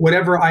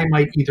whatever I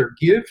might either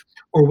give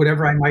or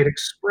whatever I might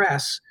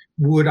express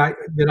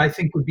that I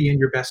think would be in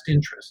your best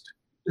interest.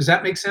 Does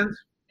that make sense?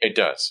 It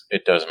does.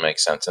 It does make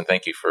sense. And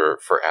thank you for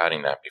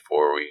adding that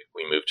before we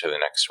move to the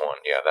next one.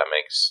 Yeah, that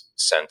makes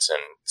sense,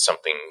 and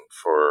something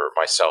for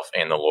myself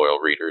and the loyal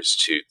readers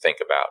to think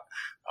about,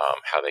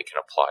 how they can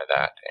apply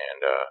that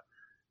and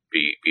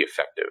be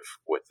effective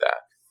with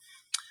that.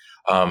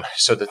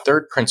 So the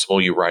third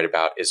principle you write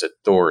about is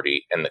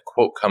authority, and the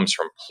quote comes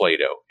from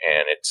Plato,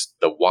 and it's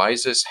the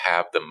wisest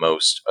have the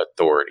most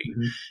authority.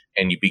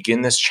 And you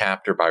begin this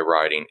chapter by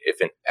writing, if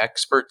an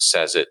expert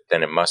says it,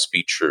 then it must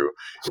be true.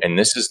 And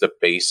this is the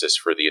basis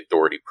for the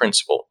authority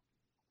principle.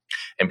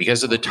 And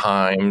because of the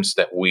times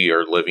that we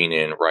are living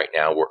in right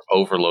now, we're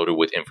overloaded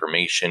with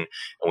information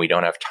and we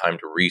don't have time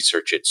to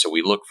research it. So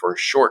we look for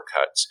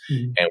shortcuts.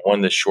 And one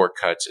of the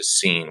shortcuts is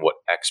seeing what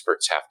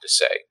experts have to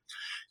say.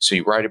 So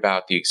you write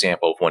about the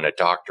example of when a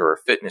doctor or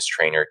fitness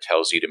trainer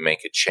tells you to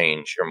make a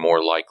change, you're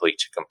more likely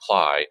to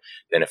comply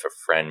than if a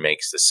friend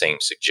makes the same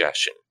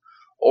suggestion.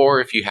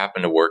 Or if you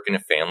happen to work in a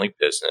family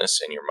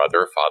business and your mother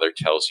or father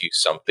tells you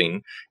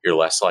something, you're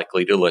less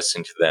likely to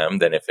listen to them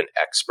than if an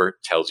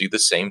expert tells you the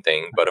same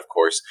thing. But of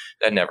course,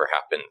 that never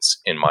happens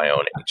in my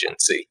own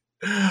agency.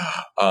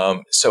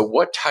 So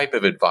what type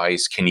of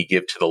advice can you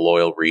give to the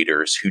loyal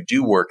readers who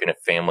do work in a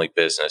family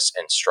business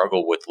and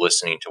struggle with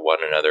listening to one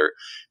another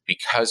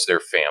because they're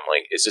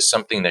family? Is this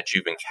something that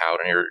you've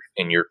encountered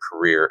in your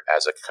career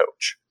as a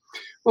coach?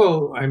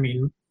 Well, I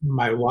mean,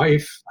 my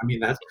wife, I mean,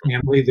 that's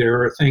family.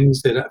 There are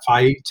things that if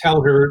I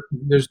tell her,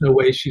 there's no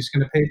way she's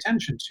going to pay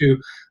attention to.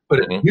 But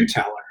if Mm-hmm. you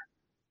tell her,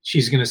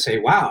 she's going to say,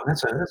 wow,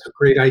 that's a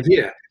great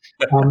idea.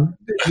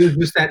 There's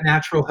just that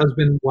natural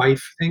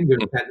husband-wife thing.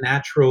 There's that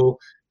natural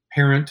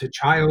parent to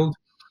child.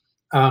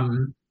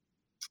 Um,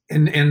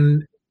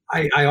 and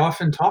I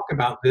often talk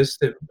about this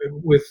that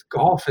with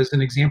golf as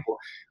an example.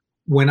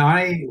 When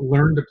I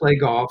learned to play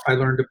golf, I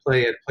learned to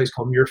play at a place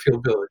called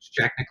Muirfield Village,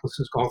 Jack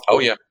Nicklaus's golf Oh,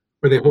 course, yeah.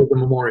 where they Mm-hmm. hold the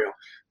memorial.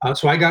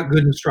 So I got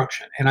good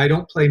instruction, and I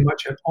don't play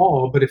much at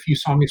all. But if you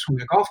saw me swing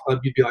a golf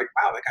club, you'd be like,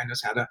 "Wow, that guy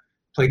knows how to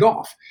play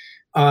golf."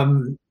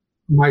 Um,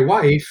 my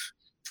wife,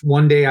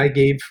 one day I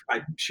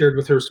shared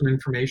with her some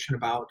information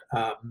about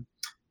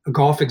a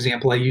golf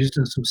example I used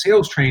in some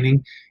sales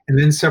training, and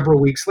then several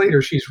weeks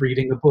later, she's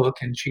reading a book,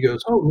 and she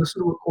goes, "Oh,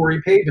 listen to what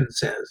Corey Pavin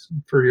says."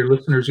 For your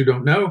listeners who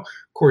don't know,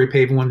 Corey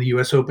Pavin won the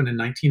U.S. Open in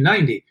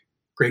 1990.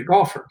 Great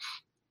golfer.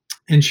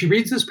 And she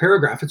reads this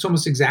paragraph. It's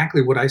almost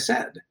exactly what I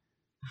said.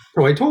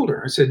 So I told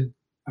her, I said,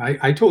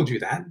 I told you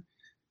that.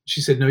 She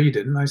said, no, you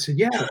didn't. I said,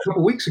 yeah, a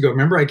couple of weeks ago.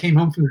 Remember, I came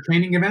home from the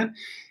training event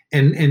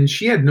and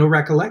she had no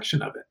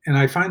recollection of it. And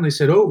I finally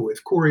said, oh,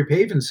 if Corey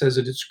Pavin says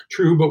it, it's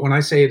true. But when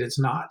I say it, it's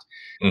not.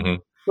 Mm-hmm.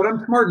 But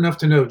I'm smart enough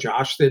to know,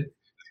 Josh, that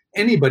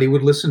anybody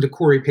would listen to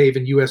Corey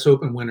Pavin, U.S.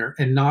 Open winner,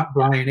 and not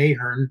Brian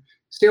Ahern,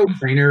 sales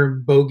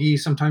trainer, bogey,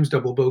 sometimes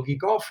double bogey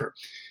golfer.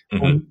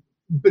 Mm-hmm.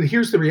 But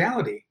here's the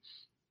reality.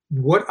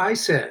 What I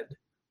said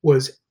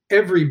was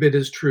every bit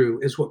as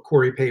true as what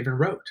Corey Pavin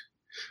wrote.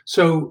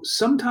 So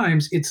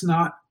sometimes it's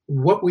not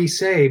what we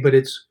say, but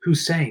it's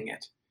who's saying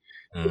it.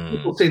 Mm-hmm.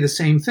 People say the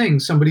same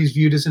thing. Somebody's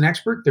viewed as an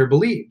expert, they're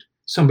believed.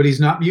 Somebody's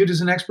not viewed as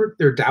an expert,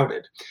 they're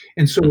doubted.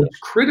 And so it's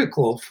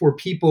critical for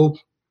people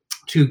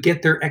to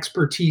get their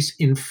expertise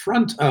in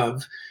front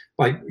of,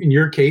 like in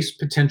your case,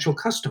 potential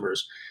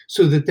customers,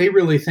 so that they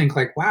really think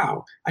like,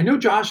 wow, I know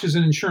Josh is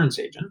an insurance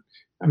agent.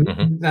 I mean,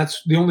 Mm-hmm.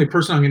 that's the only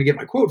person I'm going to get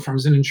my quote from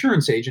is an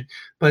insurance agent.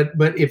 But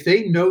if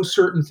they know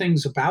certain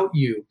things about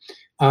you,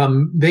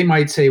 they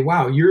might say,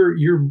 wow,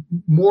 you're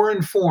more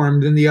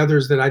informed than the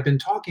others that I've been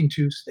talking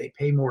to, so they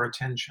pay more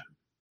attention.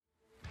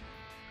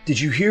 Did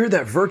you hear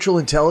that virtual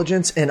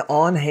intelligence and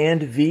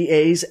on-hand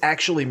VAs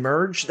actually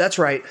merged? That's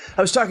right.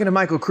 I was talking to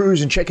Michael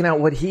Cruz and checking out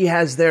what he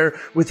has there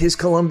with his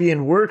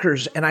Colombian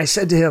workers. And I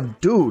said to him,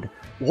 dude,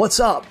 what's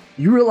up?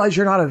 You realize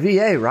you're not a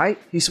VA, right?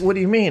 He said, what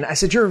do you mean? I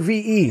said, you're a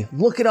VE.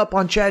 Look it up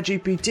on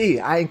ChatGPT.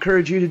 I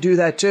encourage you to do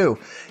that too.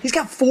 He's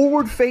got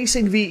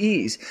forward-facing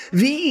VEs.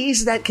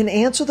 VEs that can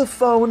answer the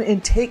phone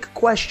and take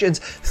questions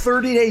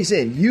 30 days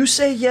in. You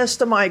say yes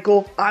to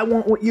Michael, I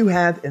want what you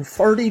have. In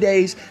 30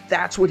 days,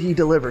 that's what he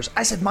delivers.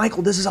 I said,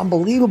 Michael, this is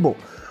unbelievable.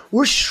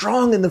 We're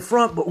strong in the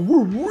front, but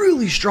we're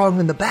really strong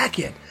in the back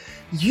end.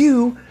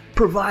 You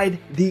provide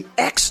the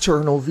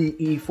external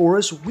VE for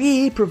us.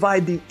 We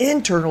provide the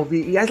internal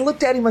VE. I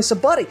looked at him, I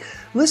said, buddy,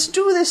 let's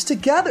do this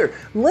together.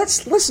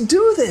 Let's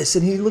do this.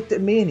 And he looked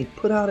at me and he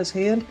put out his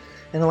hand,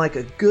 and like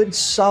a good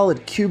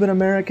solid Cuban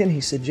American,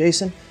 he said,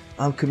 Jason,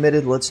 I'm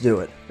committed. Let's do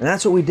it. And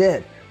that's what we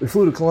did. We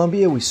flew to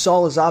Colombia, we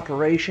saw his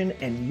operation,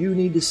 and you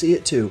need to see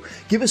it too.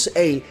 Give us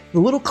a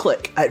little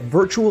click at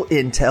Virtual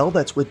Intel,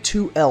 that's with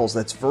 2 L's,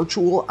 that's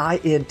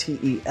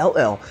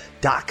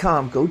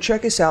virtualintell.com. Go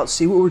check us out,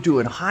 see what we're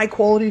doing. High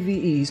quality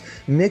VEs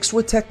mixed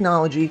with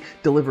technology,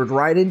 delivered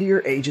right into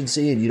your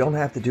agency, and you don't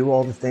have to do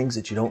all the things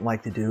that you don't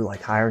like to do,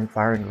 like hiring,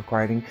 firing,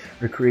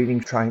 recruiting,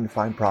 trying to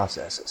find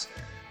processes.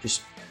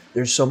 Just,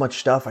 there's so much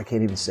stuff, I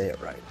can't even say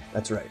it right.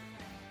 That's right.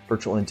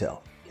 Virtual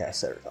Intel, CAS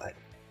certified.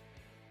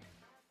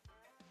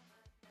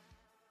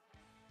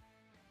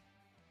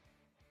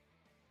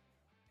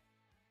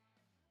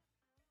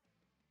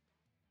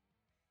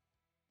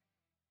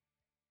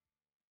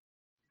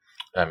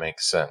 That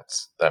makes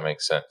sense.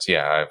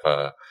 Yeah,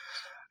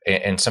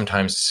 and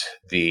sometimes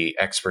the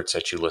experts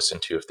that you listen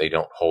to, if they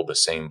don't hold the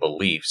same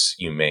beliefs,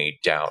 you may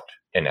doubt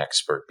an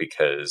expert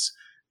because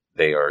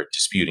they are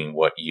disputing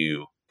what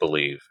you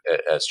believe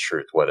as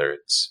truth, whether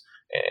it's,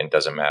 and it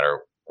doesn't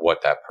matter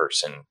what that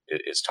person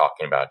is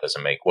talking about. It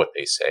doesn't make what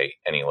they say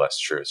any less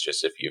true. It's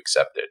just if you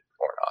accept it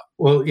or not.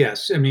 Well,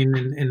 yes. I mean,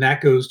 and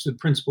that goes to the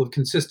principle of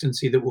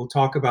consistency that we'll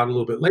talk about a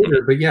little bit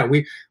later. But yeah,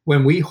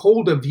 when we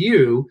hold a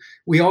view,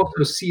 we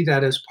also see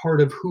that as part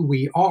of who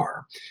we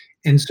are.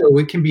 And so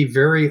it can be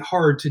very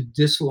hard to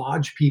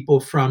dislodge people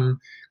from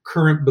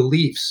current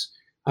beliefs.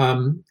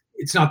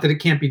 It's not that it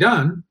can't be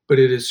done, but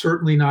it is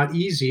certainly not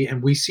easy.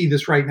 And we see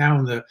this right now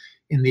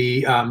in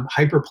the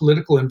hyper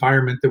political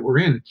environment that we're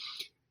in,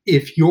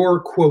 if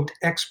your quote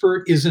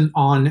expert isn't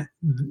on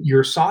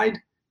your side,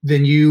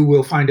 then you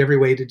will find every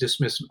way to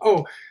dismiss them.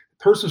 Oh,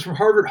 person's from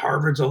Harvard.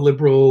 Harvard's a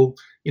liberal,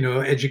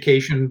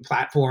 education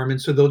platform,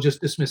 and so they'll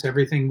just dismiss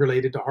everything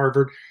related to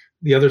Harvard.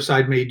 The other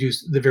side may do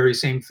the very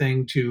same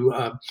thing to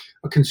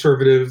a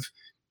conservative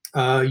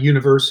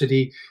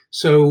university.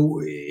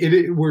 So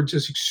we're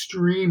just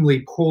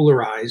extremely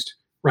polarized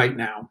right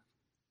now.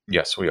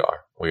 Yes, we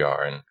are. We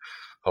are. And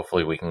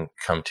hopefully we can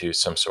come to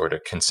some sort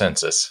of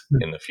consensus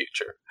in the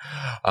future.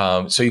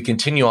 So you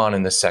continue on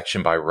in this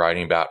section by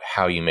writing about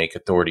how you make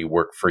authority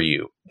work for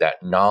you,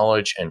 that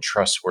knowledge and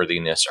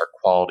trustworthiness are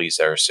qualities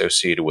that are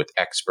associated with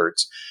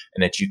experts,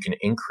 and that you can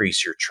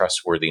increase your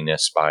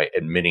trustworthiness by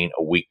admitting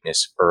a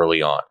weakness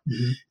early on.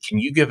 Mm-hmm. Can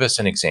you give us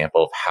an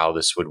example of how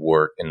this would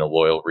work in the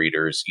loyal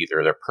readers,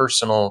 either their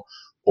personal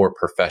or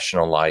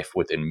professional life,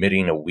 with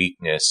admitting a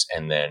weakness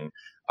and then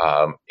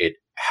it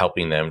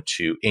helping them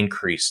to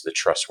increase the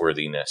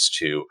trustworthiness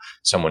to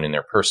someone in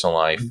their personal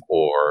life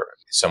or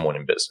someone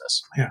in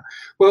business? Yeah.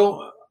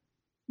 Well,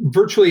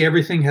 virtually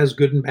everything has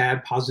good and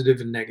bad,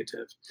 positive and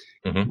negative.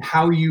 Mm-hmm.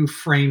 How you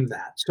frame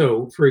that.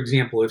 So, for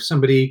example, if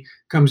somebody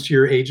comes to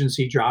your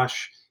agency,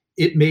 Josh,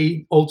 it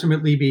may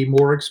ultimately be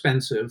more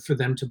expensive for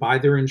them to buy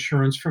their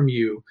insurance from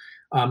you.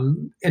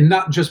 And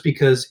not just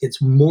because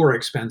it's more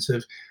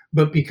expensive,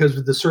 but because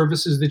of the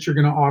services that you're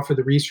going to offer,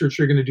 the research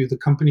you're going to do, the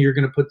company you're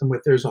going to put them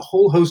with. There's a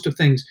whole host of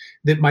things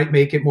that might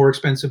make it more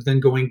expensive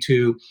than going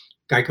to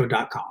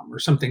geico.com or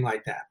something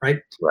like that, right?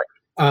 Right.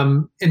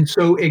 And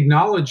so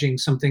acknowledging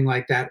something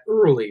like that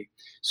early.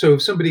 So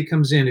if somebody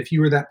comes in, if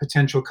you were that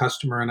potential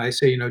customer, and I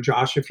say,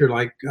 Josh, if you're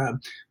like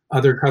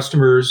other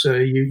customers,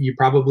 you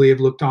probably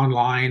have looked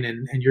online,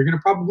 and you're going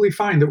to probably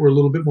find that we're a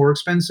little bit more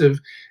expensive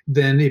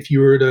than if you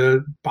were to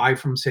buy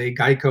from, say,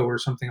 Geico or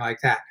something like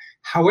that.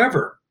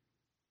 However,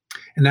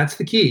 and that's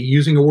the key,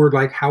 using a word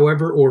like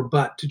however or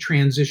but to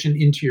transition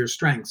into your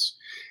strengths.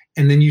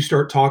 And then you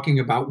start talking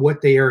about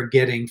what they are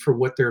getting for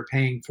what they're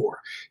paying for.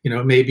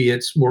 Maybe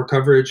it's more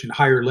coverage and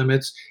higher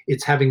limits.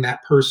 It's having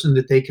that person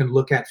that they can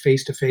look at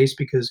face to face,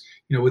 because,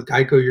 with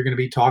Geico, you're going to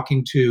be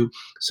talking to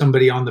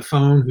somebody on the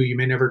phone who you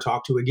may never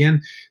talk to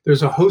again.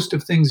 There's a host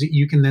of things that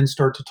you can then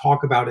start to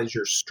talk about as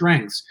your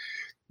strengths.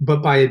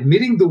 But by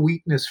admitting the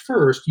weakness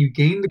first, you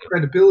gain the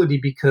credibility,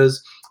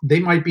 because they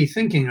might be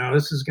thinking, oh,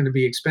 this is going to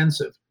be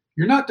expensive.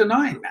 You're not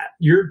denying that.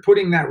 You're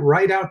putting that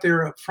right out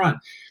there up front.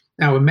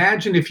 Now,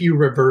 imagine if you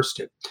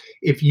reversed it.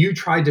 If you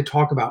tried to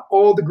talk about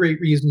all the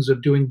great reasons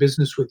of doing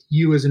business with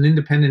you as an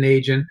independent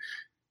agent,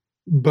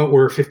 but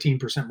we're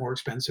 15% more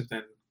expensive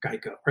than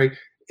Geico, right?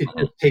 It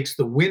takes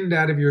the wind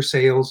out of your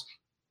sails.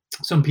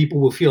 Some people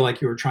will feel like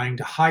you were trying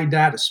to hide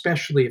that,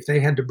 especially if they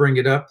had to bring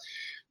it up.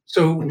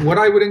 So what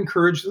I would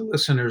encourage the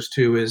listeners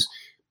to is,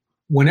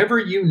 whenever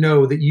you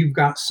know that you've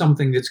got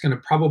something that's going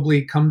to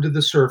probably come to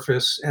the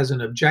surface as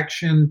an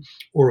objection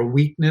or a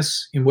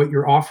weakness in what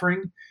you're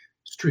offering,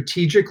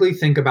 strategically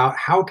think about,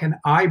 how can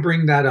I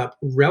bring that up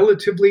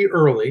relatively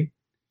early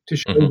to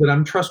show that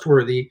I'm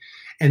trustworthy,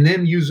 and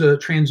then use a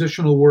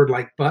transitional word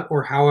like but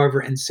or however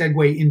and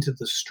segue into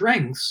the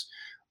strengths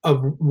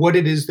of what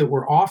it is that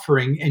we're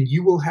offering. And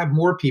you will have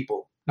more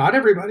people, not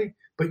everybody,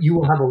 but you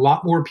will have a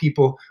lot more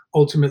people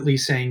ultimately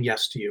saying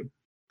yes to you.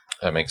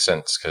 That makes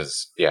sense,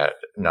 because,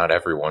 not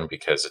everyone,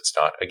 because it's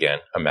not, again,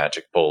 a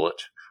magic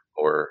bullet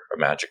or a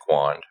magic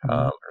wand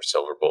or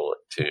silver bullet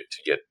to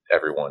get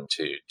everyone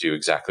to do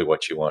exactly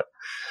what you want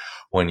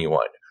when you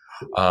want.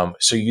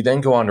 So you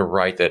then go on to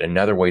write that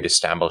another way to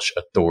establish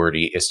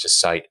authority is to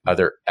cite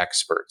other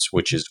experts,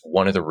 which is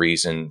one of the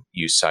reasons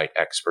you cite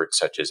experts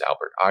such as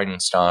Albert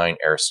Einstein,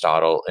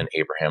 Aristotle, and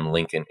Abraham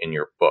Lincoln in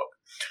your book.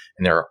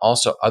 And there are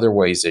also other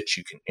ways that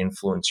you can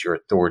influence your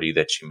authority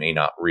that you may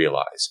not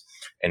realize.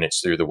 And it's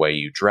through the way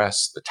you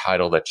dress, the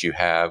title that you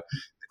have,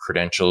 the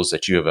credentials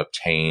that you have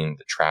obtained,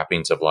 the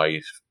trappings of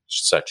life,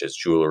 such as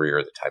jewelry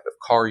or the type of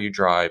car you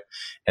drive,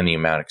 and the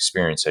amount of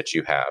experience that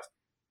you have.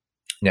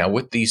 Now,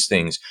 with these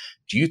things,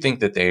 do you think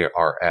that they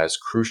are as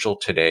crucial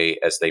today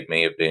as they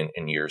may have been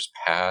in years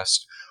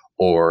past?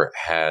 Or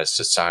has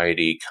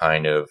society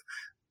kind of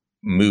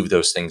moved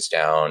those things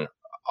down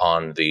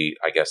on the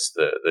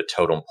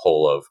totem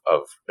pole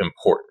of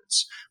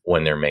importance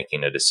when they're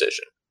making a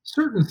decision?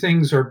 Certain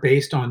things are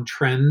based on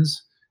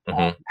trends.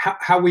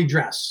 How we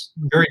dress,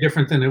 very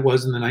different than it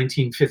was in the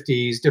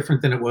 1950s,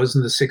 different than it was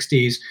in the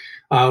 60s.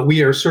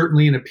 We are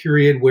certainly in a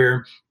period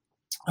where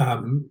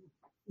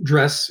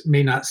dress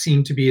may not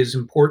seem to be as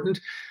important.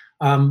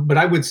 But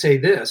I would say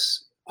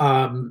this,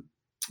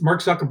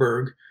 Mark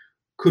Zuckerberg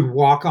could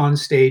walk on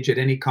stage at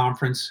any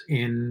conference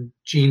in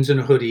jeans and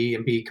a hoodie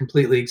and be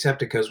completely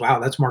accepted because, wow,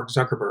 that's Mark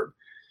Zuckerberg.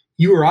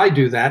 You or I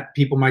do that,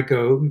 people might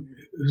go,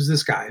 who's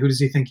this guy? Who does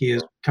he think he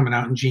is, coming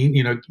out in jeans?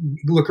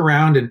 Look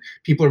around and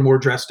people are more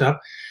dressed up.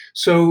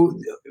 So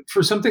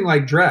for something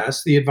like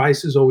dress, the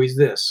advice is always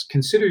this: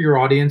 consider your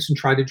audience and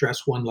try to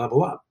dress one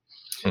level up.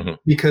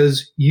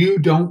 Because you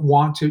don't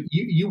want to,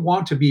 you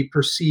want to be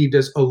perceived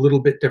as a little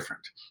bit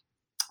different.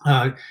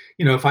 Uh,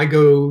 if I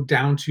go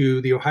down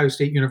to the Ohio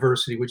State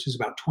University, which is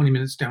about 20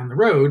 minutes down the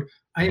road,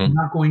 I am Hmm.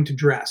 not going to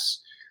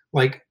dress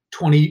like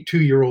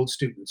 22-year-old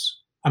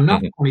students. I'm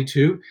not Hmm.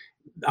 22.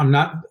 I'm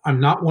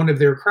not one of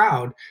their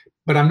crowd,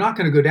 but I'm not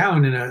going to go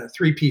down in a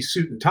three-piece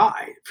suit and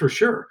tie for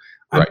sure.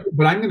 Right.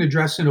 But I'm going to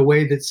dress in a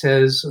way that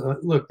says,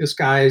 look, this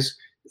guy's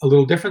a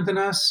little different than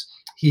us.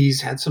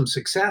 He's had some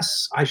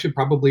success. I should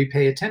probably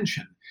pay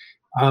attention.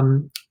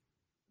 Um,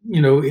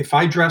 if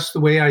I dress the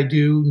way I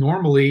do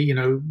normally,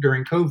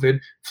 during COVID,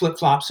 flip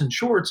flops and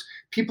shorts,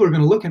 people are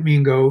going to look at me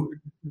and go,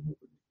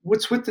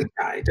 "What's with this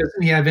guy?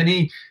 Doesn't he have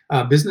any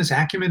business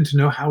acumen to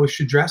know how he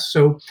should dress?"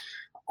 So,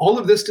 all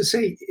of this to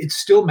say, it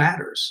still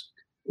matters.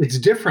 It's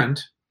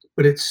different,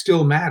 but it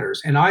still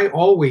matters. And I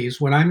always,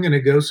 when I'm going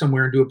to go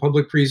somewhere and do a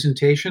public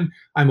presentation,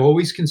 I'm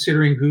always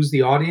considering who's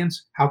the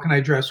audience. How can I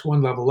dress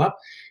one level up?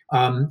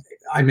 Um,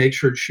 I make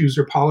sure shoes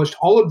are polished.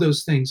 All of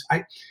those things.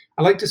 I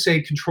like to say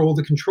control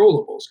the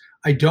controllables.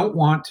 I don't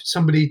want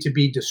somebody to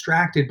be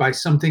distracted by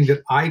something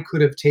that I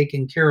could have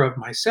taken care of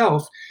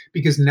myself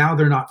because now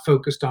they're not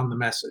focused on the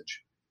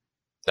message.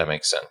 That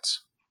makes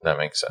sense. That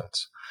makes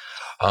sense.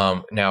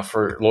 Now,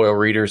 for loyal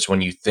readers, when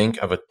you think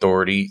of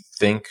authority,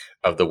 think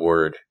of the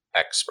word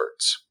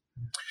experts.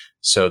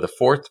 So the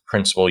fourth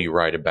principle you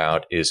write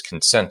about is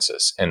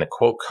consensus. And the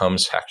quote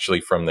comes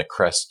actually from the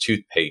Crest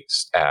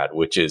toothpaste ad,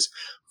 which is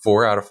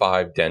 4 out of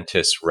 5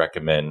 dentists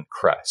recommend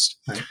Crest.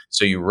 Right.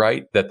 So you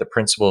write that the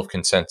principle of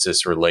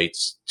consensus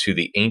relates to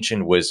the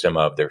ancient wisdom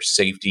of their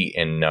safety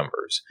in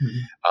numbers.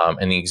 Mm-hmm.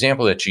 And the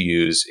example that you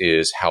use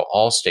is how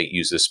Allstate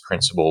used this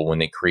principle when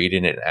they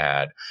created an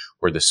ad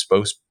where the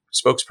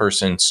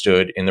spokesperson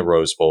stood in the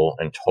Rose Bowl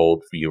and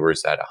told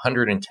viewers that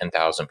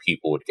 110,000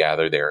 people would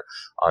gather there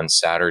on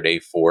Saturday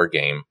for a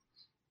game,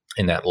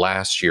 and that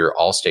last year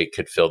Allstate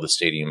could fill the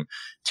stadium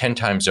 10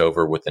 times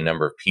over with the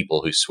number of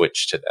people who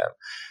switched to them.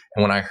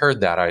 And when I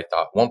heard that, I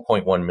thought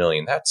 1.1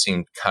 million, that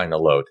seemed kind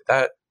of low.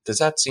 Does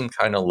that seem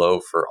kind of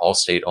low for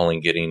Allstate only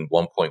getting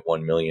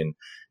 1.1 million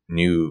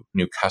new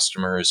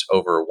customers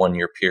over a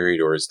 1-year period?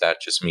 Or is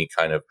that just me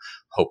kind of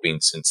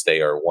hoping since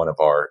they are one of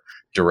our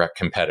direct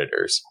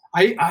competitors?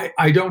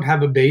 I don't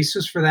have a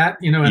basis for that,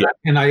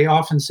 and I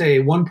often say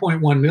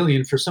 1.1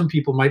 million for some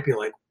people might be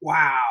like,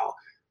 wow,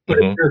 but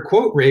if their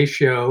quote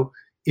ratio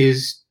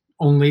is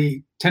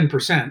only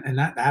 10%, and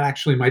that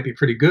actually might be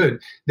pretty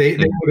good. They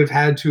would have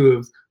had to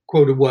have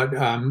quoted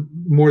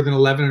more than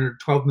 11 or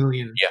 12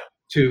 million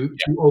to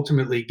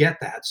ultimately get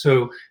that.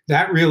 So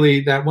that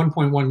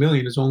 1.1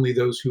 million is only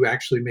those who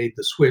actually made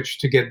the switch.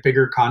 To get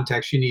bigger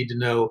context, you need to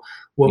know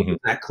what was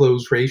that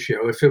close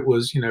ratio. If it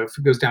was, if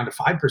it goes down to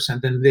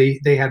 5%, then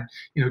they had,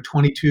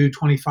 22,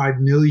 25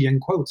 million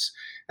quotes.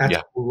 That's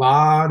a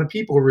lot of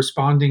people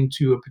responding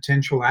to a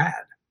potential ad.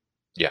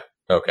 Yeah.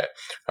 Okay.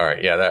 All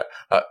right. Yeah. That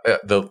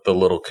the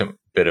little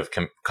bit of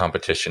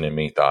competition in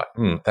me thought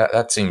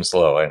that seems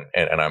low,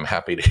 and I'm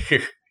happy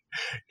to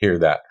hear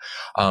that.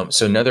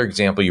 So another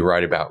example you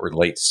write about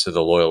relates to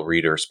the loyal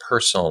reader's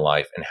personal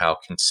life and how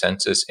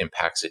consensus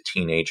impacts a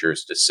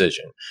teenager's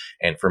decision.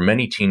 And for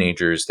many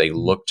teenagers, they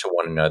look to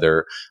one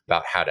another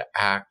about how to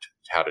act,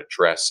 how to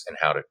dress, and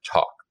how to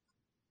talk.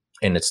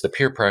 And it's the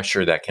peer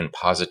pressure that can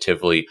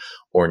positively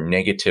or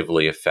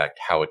negatively affect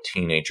how a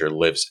teenager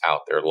lives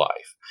out their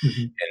life.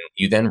 Mm-hmm. And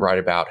you then write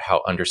about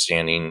how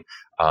understanding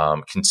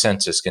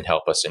consensus can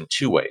help us in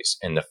 2 ways.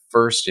 And the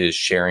first is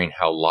sharing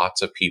how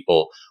lots of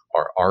people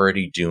are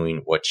already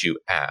doing what you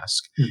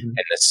ask. Mm-hmm. And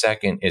the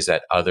second is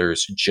that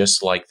others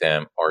just like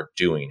them are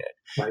doing it.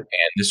 Right.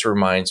 And this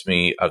reminds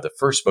me of the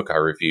first book I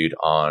reviewed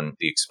on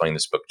the Explain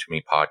This Book to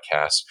Me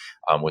podcast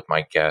with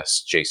my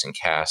guest, Jason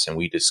Cass. And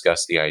we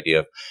discussed the idea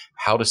of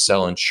how to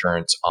sell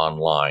insurance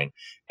online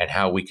and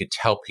how we could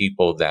tell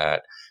people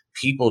that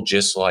people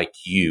just like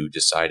you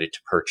decided to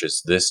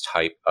purchase this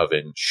type of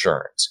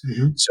insurance.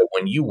 Mm-hmm. So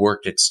when you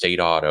worked at State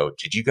Auto,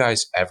 did you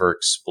guys ever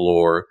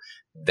explore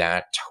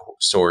that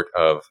sort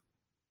of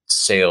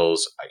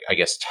sales, I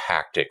guess,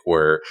 tactic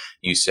where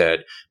you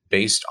said,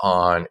 based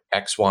on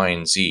X, Y,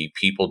 and Z,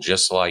 people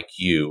just like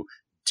you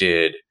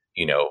did,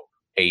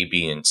 A,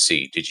 B, and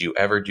C. Did you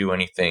ever do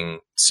anything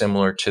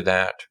similar to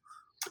that?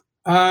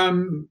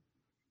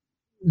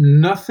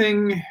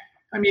 Nothing.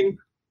 I mean,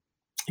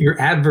 you're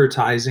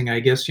advertising, I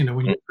guess,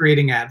 when you're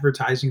creating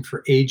advertising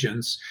for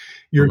agents,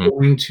 you're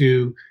going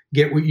to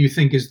get what you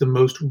think is the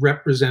most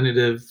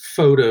representative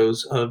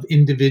photos of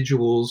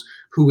individuals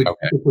who would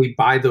typically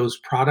buy those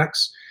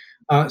products.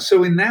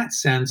 So in that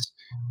sense,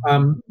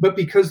 but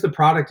because the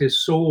product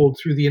is sold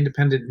through the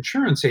independent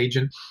insurance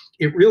agent,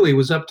 it really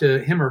was up to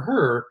him or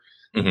her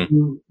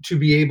to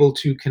be able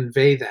to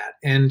convey that.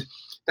 And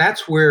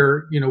that's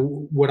where,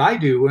 what I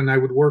do, and I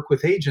would work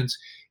with agents,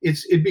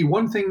 it'd be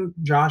one thing,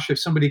 Josh, if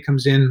somebody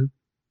comes in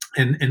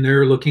and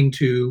they're looking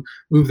to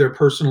move their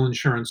personal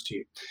insurance to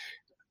you.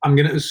 I'm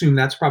going to assume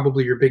that's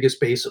probably your biggest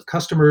base of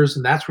customers,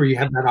 and that's where you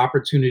have that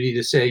opportunity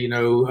to say,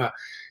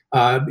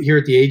 here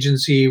at the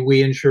agency,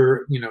 we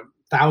insure,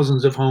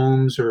 thousands of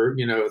homes or,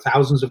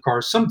 thousands of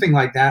cars, something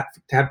like that,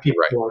 to have people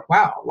Right. go like,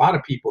 wow, a lot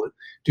of people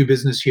do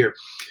business here.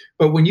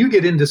 But when you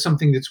get into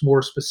something that's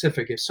more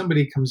specific, if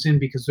somebody comes in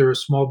because they're a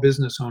small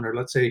business owner,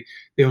 let's say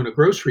they own a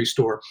grocery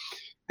store,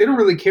 they don't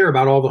really care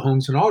about all the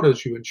homes and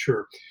autos you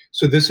insure.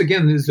 So this,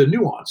 again, is the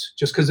nuance.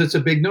 Just because it's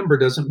a big number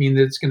doesn't mean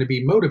that it's going to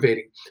be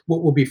motivating.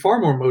 What will be far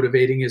more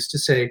motivating is to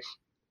say,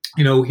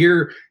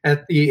 here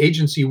at the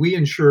agency, we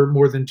insure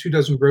more than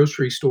 24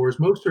 grocery stores.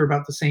 Most are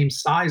about the same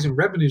size and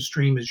revenue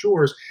stream as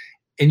yours.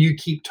 And you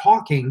keep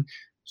talking.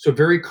 So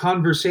very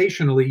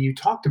conversationally, you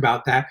talked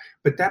about that,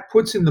 but that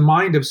puts in the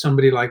mind of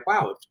somebody like,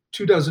 wow, if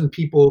 24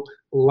 people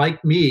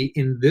like me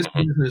in this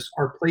Mhm. business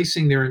are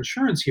placing their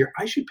insurance here,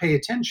 I should pay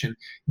attention.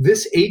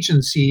 This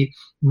agency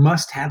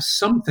must have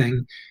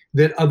something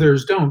that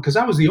others don't, because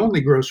I was the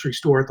only grocery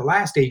store at the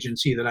last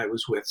agency that I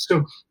was with.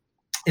 So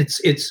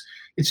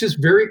it's just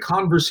very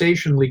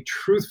conversationally,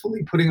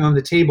 truthfully putting on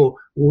the table,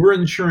 we're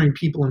insuring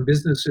people and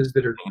businesses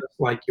that are just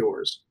like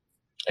yours.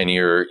 And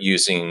you're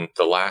using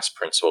the last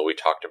principle we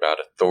talked about,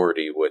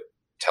 authority, with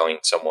telling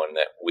someone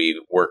that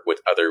we work with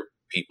other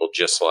people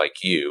just like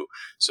you.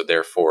 So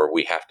therefore,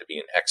 we have to be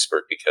an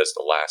expert because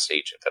the last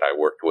agent that I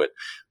worked with,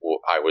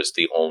 I was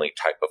the only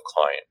type of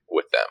client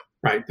with them.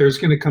 Right. There's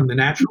going to come the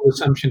natural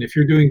assumption, if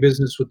you're doing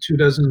business with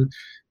 24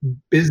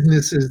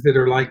 businesses that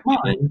are like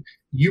mine,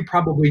 you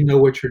probably know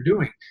what you're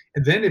doing.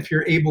 And then if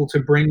you're able to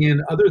bring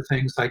in other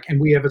things like, and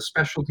we have a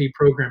specialty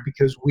program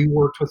because we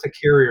worked with a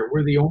carrier,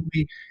 we're the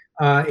only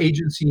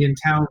agency in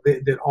town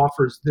that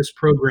offers this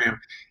program.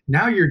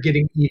 Now you're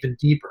getting even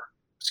deeper.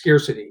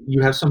 Scarcity.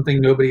 You have something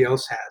nobody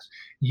else has.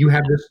 You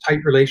have this tight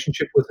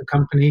relationship with the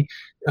company.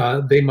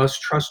 They must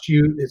trust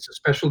you. It's a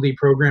specialty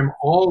program.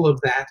 All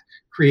of that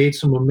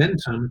creates a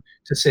momentum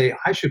to say,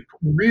 I should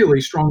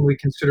really strongly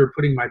consider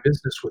putting my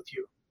business with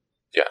you.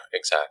 Yeah,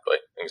 exactly.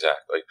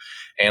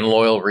 And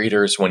loyal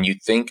readers, when you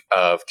think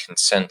of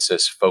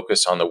consensus,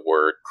 focus on the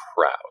word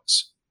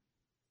crowds.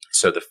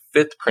 So the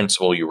fifth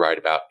principle you write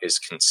about is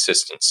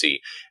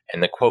consistency.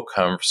 And the quote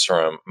comes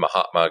from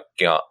Mahatma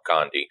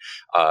Gandhi.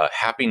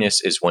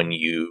 Happiness is when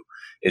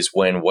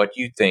what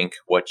you think,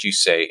 what you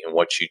say, and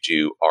what you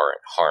do are in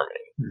harmony.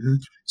 Mm-hmm.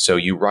 So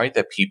you write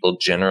that people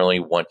generally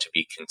want to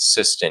be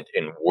consistent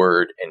in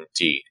word and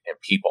deed, and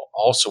people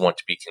also want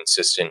to be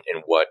consistent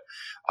in what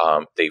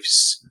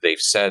they've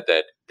said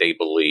that they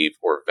believe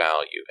or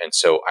value. And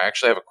so I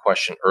actually have a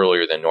question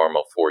earlier than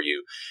normal for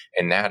you,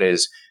 and that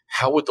is,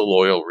 how would the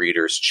loyal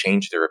readers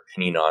change their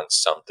opinion on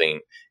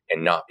something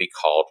and not be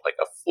called like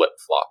a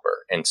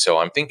flip-flopper? And so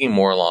I'm thinking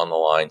more along the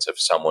lines of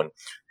someone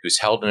who's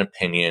held an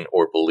opinion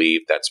or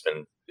belief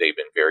they've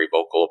been very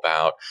vocal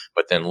about,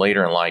 but then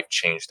later in life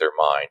changed their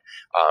mind.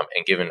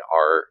 And given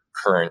our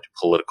current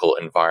political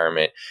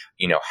environment,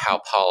 how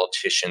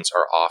politicians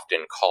are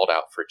often called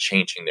out for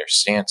changing their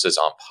stances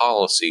on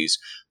policies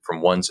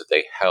from ones that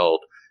they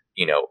held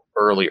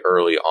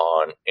early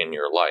on in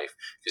your life,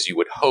 because you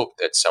would hope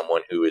that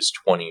someone who is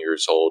 20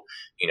 years old,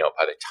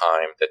 by the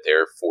time that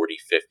they're 40,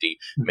 50,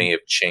 may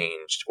have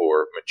changed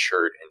or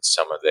matured in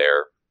some of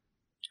their,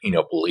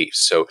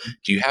 beliefs. So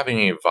do you have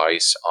any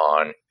advice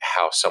on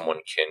how someone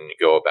can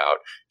go about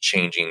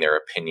changing their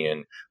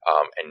opinion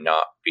and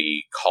not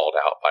be called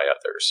out by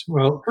others?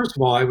 Well, first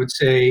of all, I would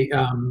say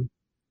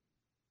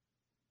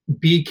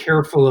be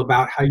careful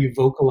about how you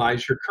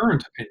vocalize your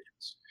current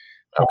opinions.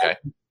 Okay.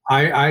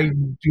 I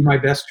do my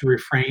best to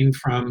refrain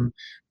from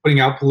putting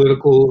out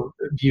political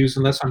views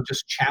unless I'm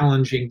just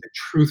challenging the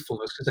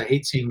truthfulness, because I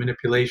hate seeing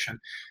manipulation,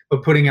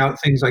 but putting out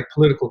things like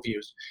political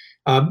views,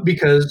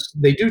 because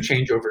they do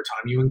change over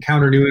time. You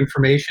encounter new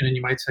information and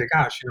you might say,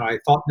 gosh, I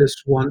thought this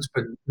once,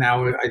 but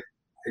now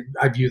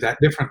I view that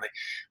differently.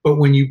 But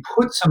when you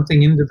put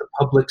something into the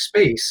public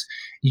space,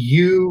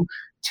 you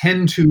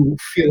tend to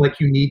feel like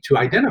you need to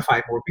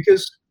identify more,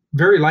 because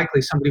very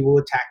likely somebody will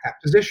attack that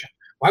position.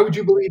 Why would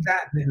you believe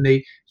that?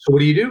 So what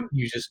do?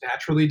 You just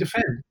naturally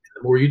defend. And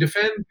the more you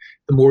defend,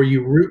 the more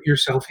you root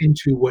yourself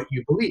into what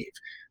you believe.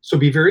 So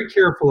be very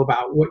careful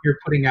about what you're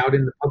putting out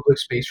in the public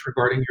space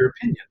regarding your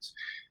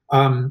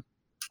opinions.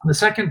 The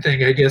second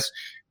thing, I guess,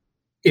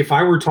 if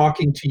I were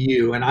talking to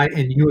you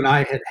and you and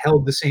I had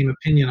held the same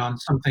opinion on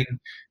something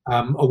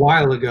a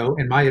while ago,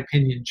 and my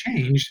opinion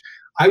changed,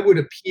 I would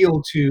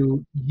appeal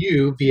to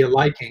you via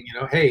liking.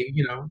 Hey,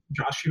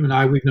 Josh, you and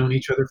I, we've known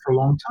each other for a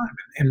long time,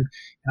 and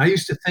I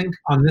used to think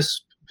on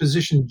this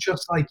position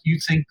just like you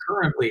think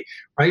currently,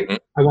 right?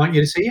 I want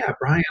you to say, yeah,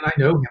 Brian, I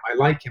know him, I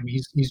like him,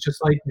 he's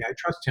just like me, I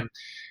trust him.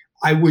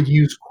 I would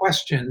use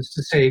questions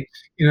to say,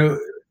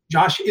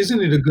 Josh,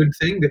 isn't it a good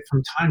thing that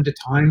from time to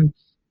time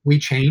we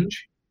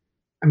change?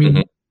 I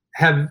mean,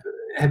 have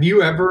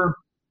you ever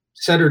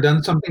said or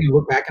done something and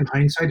look back in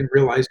hindsight and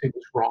realized it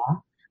was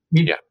wrong? I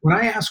mean, when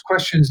I ask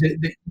questions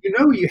that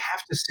you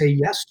have to say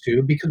yes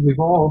to, because we've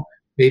all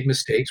made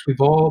mistakes.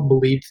 We've all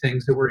believed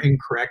things that were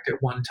incorrect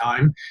at one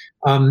time.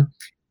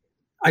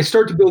 I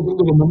start to build a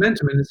little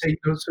momentum and say,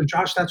 so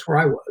Josh, that's where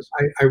I was.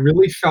 I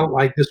really felt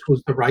like this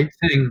was the right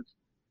thing,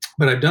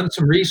 but I've done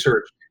some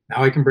research.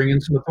 Now I can bring in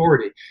some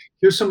authority.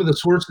 Here's some of the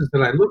sources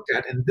that I looked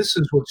at, and this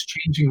is what's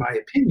changing my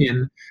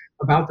opinion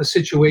about the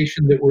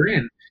situation that we're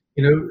in.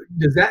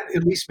 Does that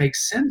at least make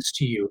sense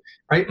to you,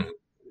 right? Mhm.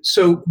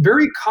 So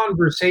very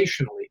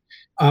conversationally,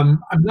 I'm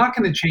not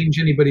going to change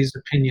anybody's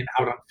opinion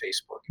out on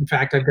Facebook. In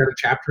fact, I've got a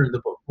chapter in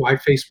the book why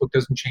Facebook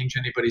doesn't change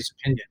anybody's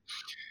opinion.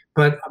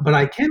 But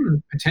I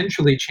can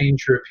potentially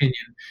change your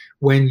opinion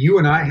when you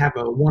and I have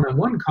a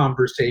one-on-one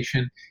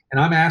conversation, and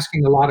I'm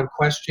asking a lot of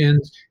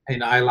questions,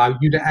 and I allow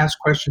you to ask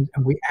questions,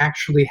 and we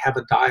actually have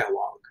a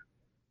dialogue.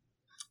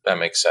 That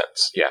makes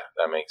sense. Yeah,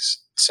 that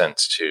makes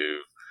sense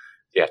to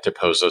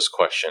pose those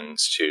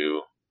questions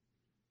to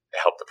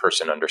help the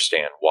person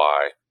understand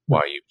why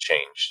you've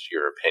changed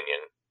your opinion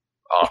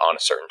on a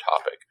certain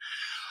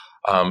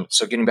topic.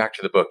 So getting back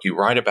to the book, you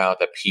write about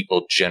that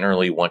people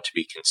generally want to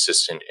be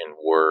consistent in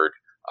word.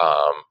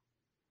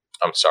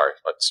 I'm sorry,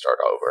 let's start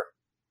over.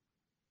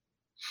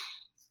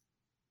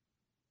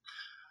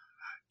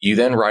 You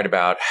then write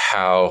about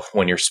how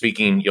when you're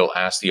speaking, you'll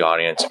ask the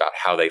audience about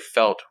how they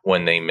felt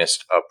when they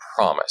missed a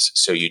promise.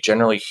 So you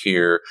generally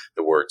hear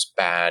the words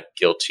bad,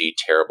 guilty,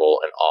 terrible,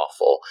 and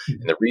awful.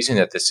 And the reason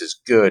that this is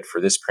good for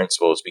this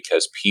principle is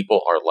because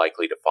people are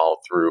likely to follow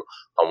through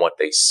on what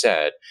they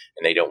said,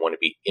 and they don't want to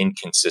be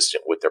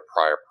inconsistent with their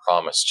prior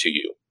promise to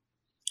you.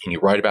 And you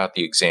write about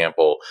the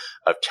example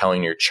of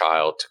telling your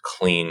child to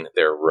clean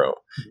their room.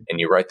 And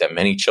you write that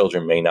many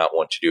children may not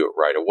want to do it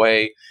right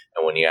away.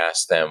 And when you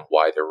ask them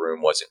why their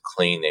room wasn't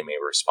clean, they may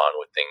respond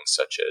with things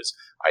such as,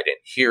 I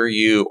didn't hear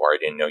you, or I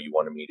didn't know you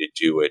wanted me to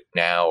do it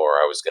now, or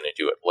I was going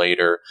to do it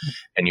later.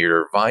 And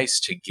your advice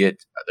to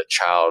get the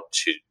child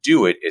to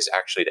do it is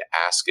actually to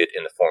ask it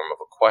in the form of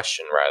a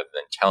question rather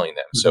than telling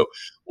them. So,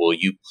 will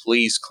you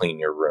please clean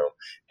your room?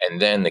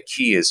 And then the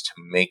key is to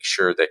make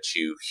sure that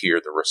you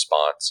hear the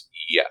response,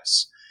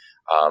 yes.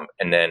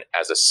 And then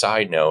as a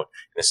side note,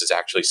 this is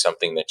actually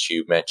something that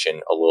you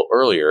mentioned a little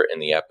earlier in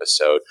the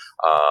episode.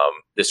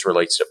 This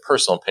relates to a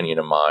personal opinion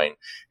of mine,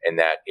 and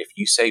that if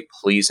you say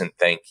please and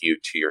thank you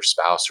to your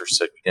spouse or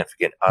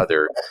significant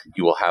other,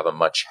 you will have a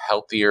much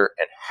healthier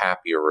and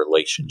happier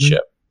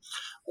relationship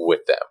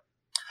with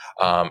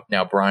them.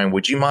 Now, Brian,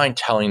 would you mind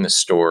telling the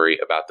story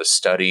about the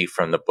study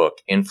from the book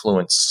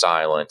Influence,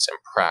 Silence, and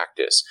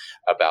Practice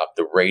about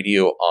the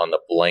radio on the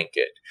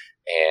blanket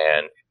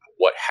and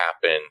what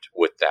happened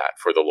with that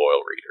for the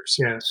loyal readers?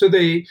 Yeah. So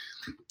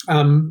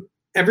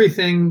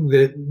everything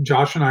that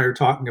Josh and I are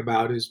talking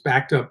about is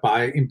backed up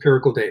by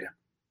empirical data.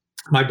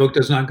 My book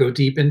does not go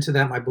deep into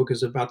that. My book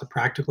is about the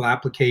practical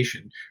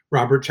application.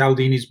 Robert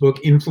Cialdini's book,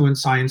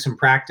 Influence, Science, and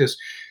Practice,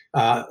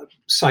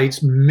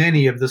 cites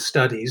many of the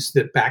studies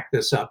that back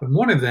this up. And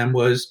one of them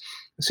was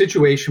a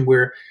situation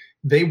where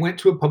they went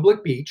to a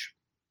public beach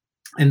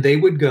and they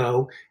would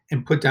go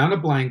and put down a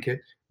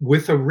blanket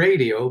with a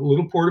radio, a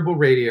little portable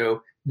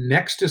radio,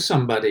 next to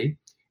somebody.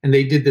 And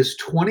they did this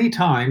 20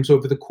 times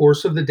over the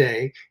course of the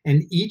day.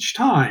 And each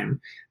time,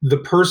 the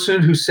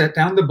person who set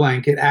down the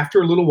blanket,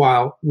 after a little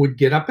while, would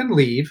get up and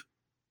leave.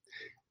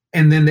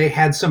 And then they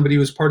had somebody who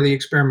was part of the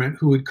experiment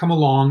who would come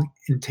along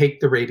and take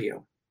the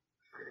radio.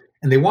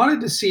 And they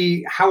wanted to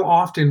see how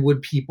often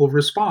would people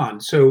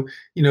respond. So,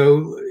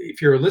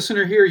 if you're a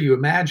listener here, you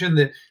imagine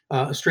that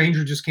a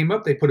stranger just came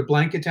up, they put a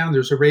blanket down,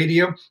 there's a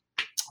radio.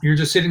 You're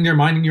just sitting there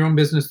minding your own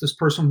business. This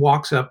person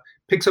walks up,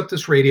 picks up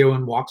this radio,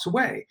 and walks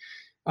away.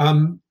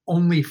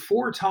 Only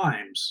 4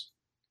 times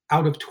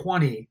out of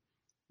 20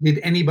 did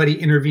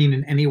anybody intervene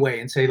in any way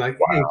and say, like,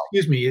 wow, hey,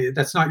 excuse me,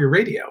 that's not your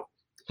radio.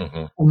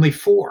 Only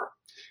 4.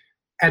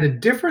 At a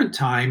different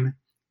time,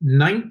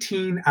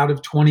 19 out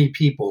of 20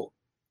 people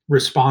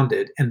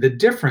responded. And the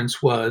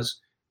difference was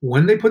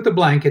when they put the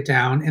blanket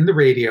down and the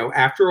radio,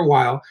 after a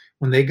while,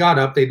 when they got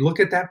up, they'd look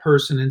at that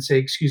person and say,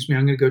 excuse me,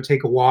 I'm going to go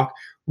take a walk.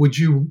 Would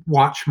you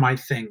watch my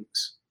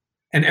things?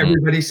 And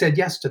everybody said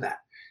yes to that.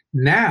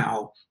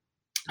 Now,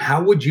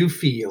 how would you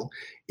feel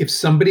if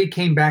somebody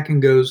came back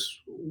and goes,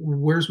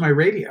 where's my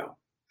radio?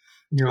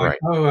 And you're like,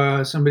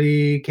 oh,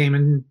 somebody came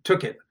and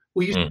took it.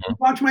 Well, you should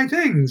watch my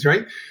things,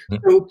 right?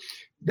 So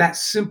that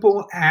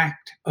simple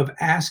act of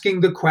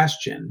asking the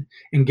question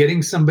and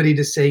getting somebody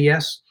to say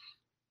yes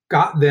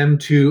got them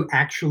to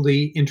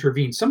actually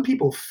intervene. Some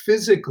people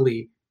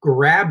physically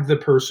grabbed the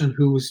person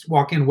who was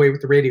walking away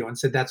with the radio and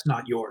said, that's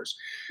not yours.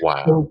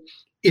 Wow. So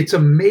it's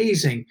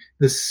amazing.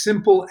 The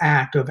simple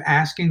act of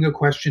asking a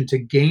question to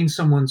gain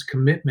someone's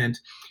commitment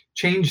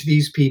changed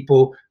these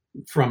people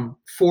from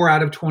 4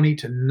 out of 20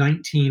 to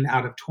 19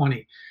 out of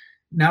 20.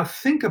 Now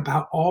think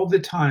about all the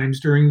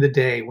times during the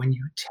day when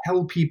you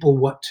tell people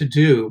what to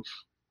do.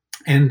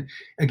 And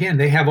again,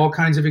 they have all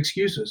kinds of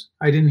excuses.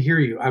 I didn't hear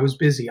you. I was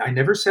busy. I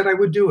never said I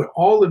would do it.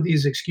 All of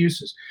these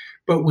excuses.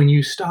 But when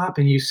you stop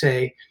and you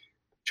say,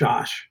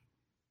 Josh,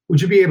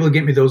 would you be able to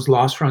get me those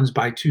lost runs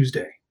by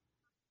Tuesday?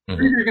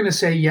 Either you're going to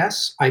say,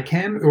 yes, I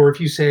can. Or if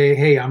you say,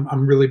 hey,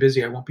 I'm really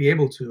busy, I won't be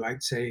able to.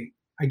 I'd say,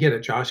 I get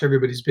it, Josh.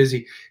 Everybody's busy.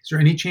 Is there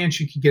any chance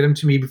you could get them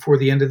to me before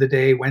the end of the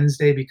day,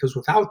 Wednesday? Because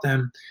without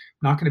them,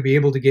 I'm not going to be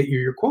able to get you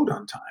your quote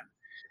on time.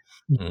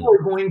 You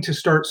are going to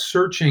start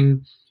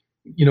searching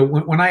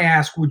when I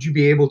ask, would you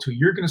be able to,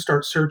 you're going to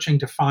start searching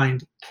to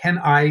find, can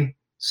I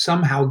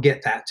somehow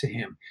get that to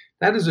him?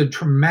 That is a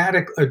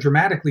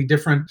dramatically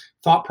different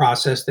thought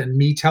process than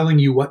me telling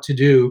you what to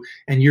do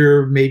and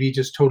you're maybe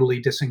just totally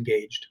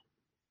disengaged.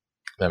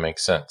 That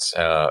makes sense.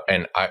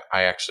 And I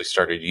actually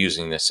started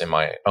using this in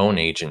my own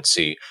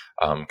agency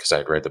because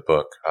I'd read the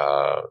book,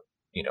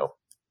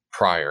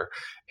 prior,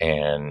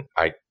 and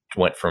I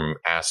went from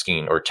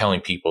asking or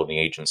telling people in the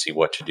agency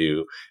what to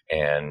do,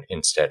 and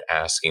instead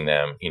asking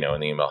them, in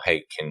the email,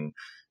 hey, can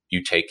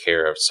you take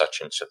care of such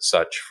and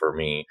such for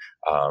me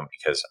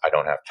because I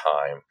don't have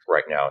time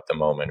right now at the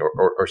moment,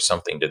 or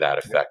something to that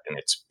effect. And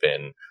it's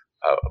been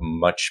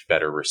much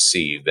better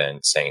received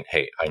than saying,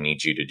 hey, I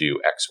need you to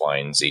do X, Y,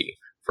 and Z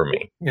for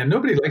me. Yeah,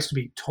 nobody likes to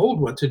be told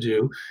what to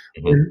do.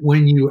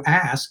 When you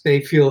ask,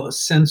 they feel a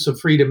sense of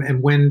freedom.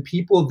 And when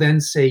people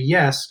then say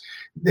yes,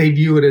 they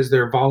view it as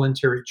their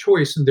voluntary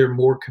choice and they're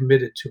more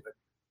committed to it.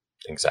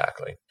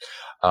 Exactly.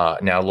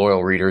 Now,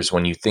 loyal readers,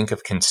 when you think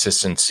of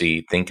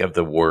consistency, think of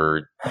the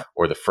word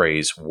or the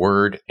phrase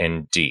word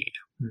and deed.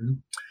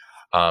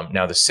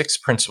 Now, the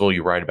sixth principle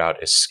you write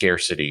about is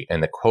scarcity,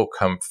 and the quote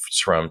comes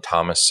from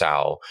Thomas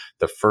Sowell.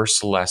 The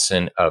first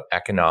lesson of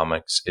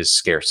economics is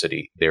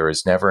scarcity. There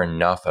is never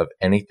enough of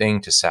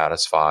anything to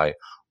satisfy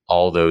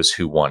all those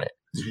who want it.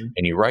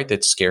 And you write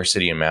that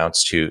scarcity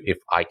amounts to, if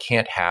I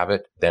can't have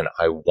it, then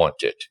I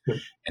want it.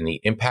 And the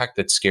impact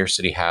that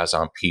scarcity has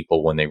on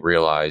people when they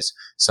realize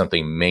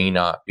something may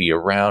not be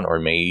around or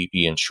may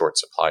be in short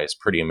supply is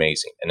pretty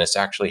amazing. And this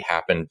actually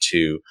happened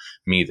to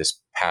me this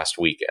past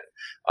weekend.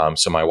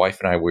 So my wife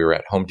and I, we were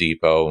at Home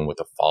Depot, and with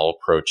the fall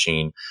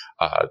approaching,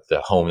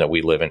 the home that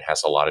we live in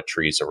has a lot of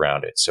trees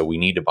around it. So we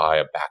need to buy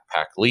a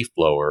backpack leaf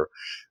blower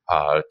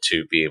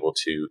to be able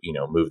to,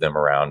 move them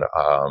around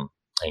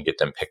and get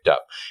them picked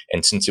up.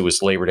 And since it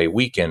was Labor Day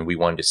weekend, we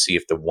wanted to see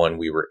if the one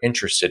we were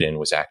interested in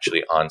was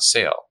actually on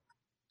sale.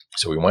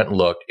 So we went and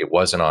looked. It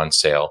wasn't on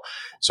sale.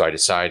 So I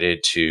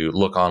decided to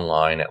look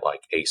online at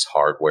like Ace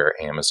Hardware,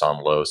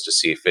 Amazon, Lowe's to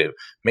see if it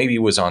maybe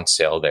was on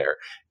sale there.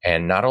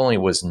 And not only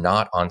was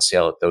not on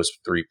sale at those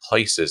three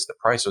places, the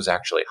price was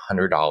actually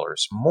 $100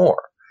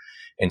 more.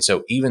 And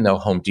so even though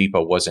Home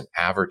Depot wasn't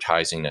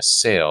advertising a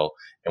sale,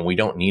 and we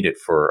don't need it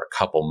for a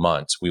couple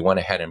months, we went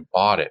ahead and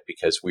bought it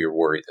because we were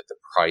worried that the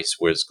price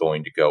was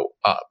going to go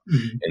up.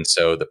 And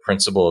so the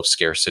principle of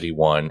scarcity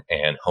won,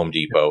 and Home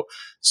Depot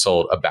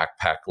sold a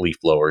backpack leaf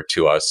blower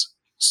to us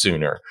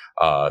sooner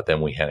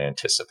than we had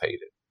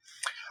anticipated.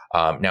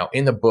 Now,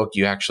 in the book,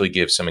 you actually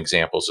give some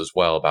examples as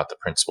well about the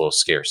principle of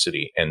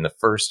scarcity. And the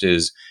first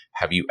is,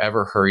 have you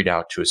ever hurried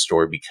out to a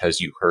store because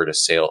you heard a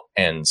sale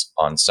ends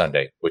on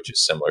Sunday, which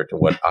is similar to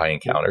what I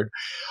encountered?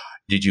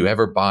 Did you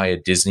ever buy a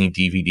Disney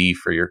DVD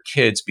for your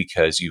kids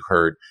because you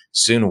heard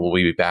soon we'll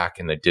be back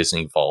in the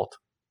Disney vault?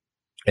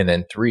 And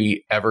then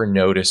 3, ever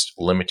noticed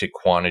limited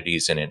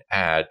quantities in an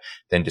ad,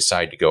 then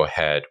decide to go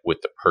ahead with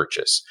the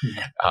purchase?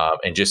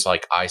 And just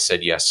like I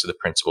said yes to the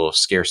principle of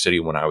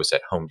scarcity when I was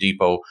at Home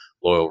Depot,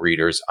 loyal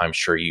readers, I'm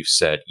sure you've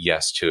said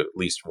yes to at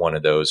least one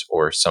of those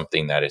or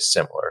something that is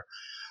similar.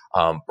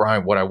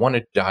 Brian, what I want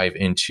to dive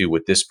into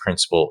with this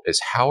principle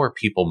is, how are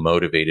people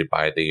motivated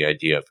by the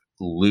idea of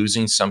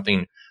losing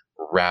something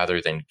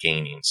rather than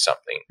gaining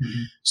something?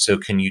 So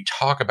can you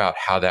talk about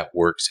how that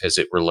works as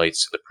it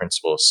relates to the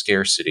principle of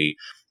scarcity?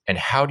 And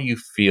how do you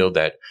feel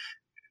that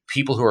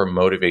people who are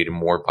motivated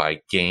more by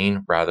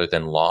gain rather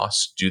than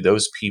loss, do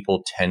those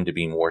people tend to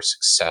be more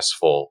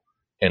successful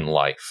in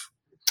life?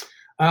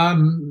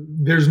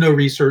 There's no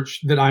research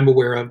that I'm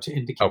aware of to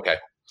indicate. Okay.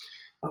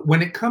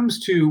 When it comes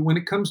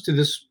to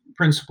this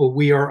principle,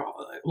 we are,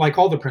 like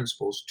all the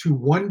principles, to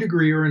one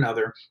degree or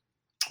another,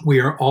 we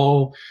are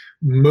all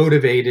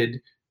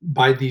motivated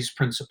by these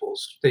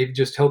principles. They've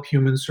just helped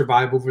humans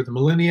survive over the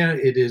millennia.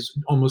 It is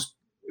almost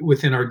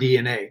within our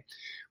DNA.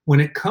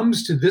 When it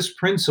comes to this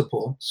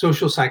principle,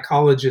 social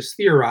psychologists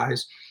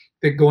theorize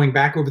that, going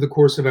back over the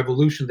course of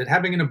evolution, that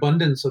having an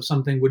abundance of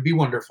something would be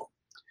wonderful,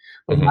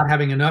 but not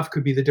having enough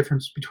could be the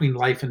difference between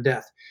life and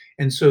death.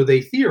 And so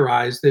they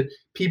theorize that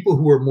people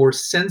who are more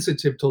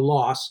sensitive to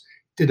loss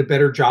did a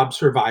better job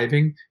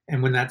surviving.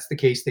 And when that's the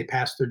case, they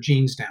pass their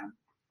genes down.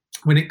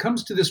 When it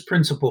comes to this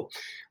principle,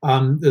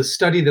 the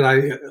study that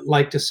I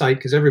like to cite,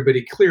 because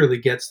everybody clearly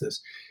gets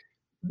this,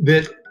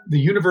 that the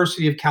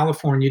University of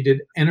California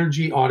did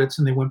energy audits,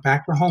 and they went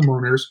back to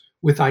homeowners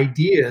with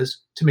ideas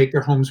to make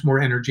their homes more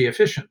energy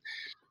efficient.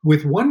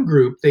 With one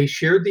group, they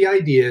shared the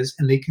ideas,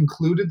 and they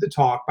concluded the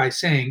talk by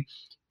saying,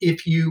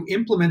 if you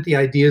implement the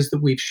ideas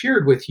that we've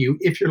shared with you,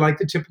 if you're like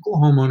the typical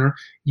homeowner,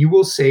 you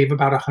will save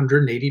about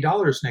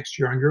 $180 next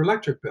year on your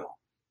electric bill.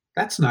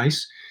 That's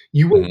nice.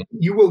 You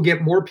will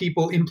get more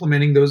people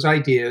implementing those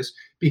ideas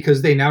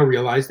because they now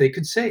realize they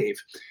could save.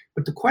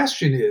 But the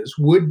question is,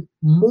 would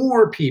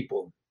more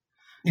people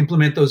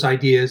implement those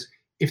ideas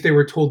if they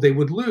were told they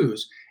would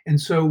lose?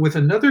 And so with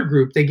another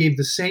group, they gave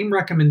the same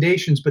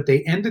recommendations, but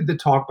they ended the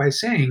talk by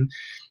saying,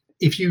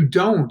 if you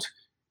don't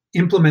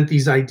implement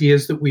these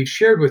ideas that we've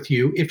shared with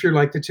you, if you're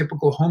like the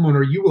typical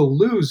homeowner, you will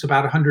lose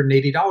about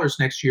 $180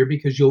 next year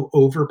because you'll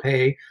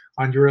overpay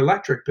on your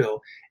electric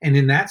bill. And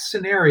in that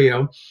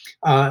scenario,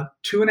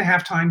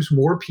 2.5 times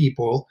more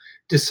people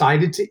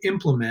decided to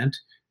implement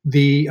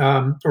it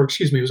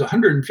was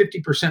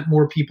 150%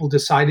 more people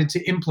decided to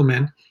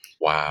implement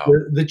Wow.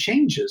 the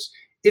changes.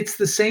 It's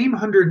the same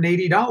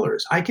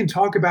 $180. I can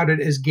talk about it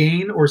as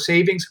gain or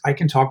savings. I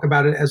can talk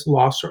about it as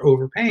loss or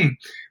overpaying.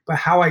 But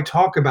how I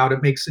talk about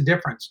it makes a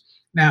difference.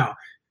 Now,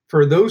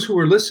 for those who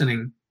are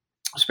listening,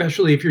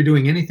 especially if you're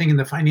doing anything in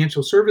the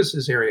financial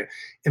services area,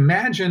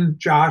 imagine,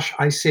 Josh,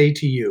 I say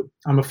to you,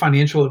 I'm a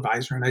financial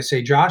advisor, and I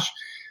say, Josh,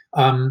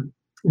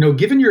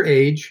 given your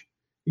age,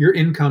 your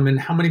income, and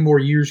how many more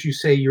years you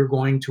say you're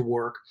going to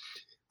work,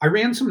 I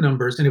ran some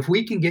numbers, and if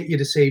we can get you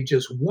to save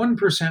just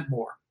 1%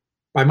 more,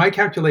 by my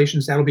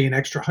calculations, that'll be an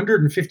extra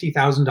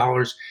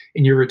 $150,000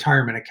 in your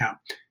retirement account.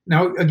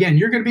 Now, again,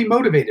 you're going to be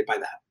motivated by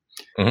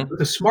that. Mm-hmm.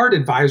 The smart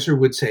advisor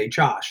would say,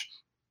 Josh,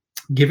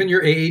 given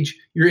your age,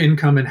 your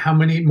income, and how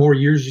many more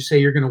years you say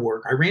you're going to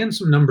work, I ran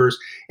some numbers,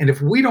 and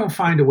if we don't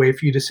find a way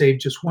for you to save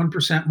just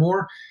 1%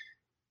 more,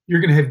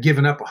 you're going to have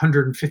given up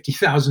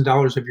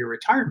 $150,000 of your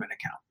retirement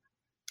account.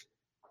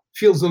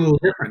 Feels a little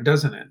different,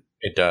 doesn't it?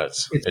 It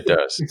does. It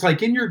does. It's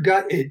like in your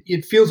gut,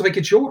 it feels like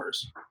it's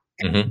yours.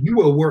 Mm-hmm. You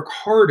will work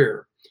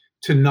harder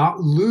to not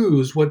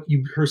lose what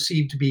you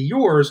perceive to be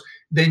yours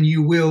than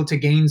you will to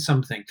gain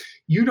something.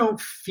 You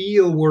don't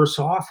feel worse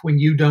off when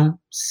you don't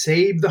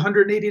save the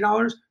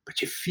 $180,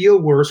 but you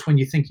feel worse when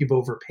you think you've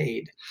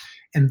overpaid.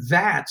 And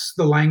that's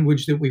the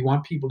language that we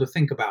want people to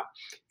think about.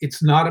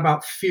 It's not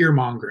about fear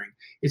mongering.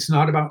 It's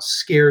not about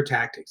scare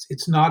tactics.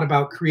 It's not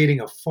about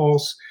creating a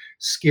false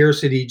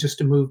scarcity just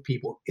to move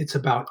people. It's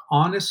about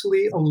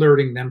honestly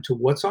alerting them to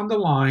what's on the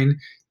line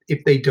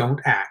if they don't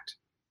act.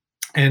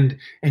 And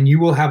you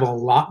will have a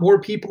lot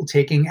more people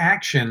taking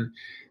action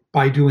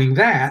by doing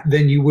that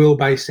than you will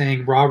by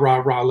saying, rah, rah,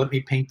 rah, let me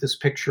paint this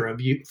picture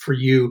of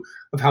you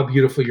of how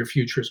beautiful your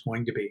future is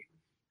going to be.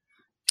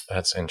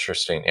 That's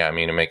interesting. Yeah, I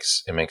mean, it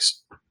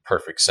makes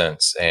perfect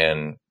sense.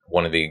 And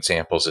one of the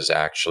examples is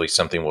actually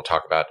something we'll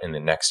talk about in the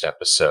next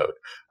episode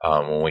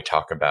when we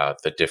talk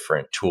about the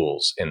different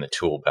tools in the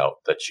tool belt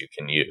that you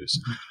can use.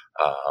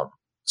 Mm-hmm.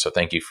 So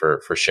thank you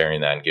for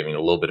sharing that and giving a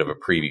little bit of a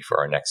preview for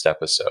our next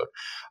episode.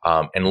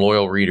 And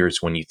loyal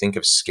readers, when you think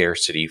of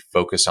scarcity,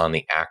 focus on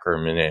the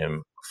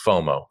acronym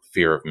FOMO,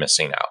 fear of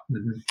missing out.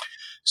 Mm-hmm.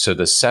 So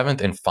the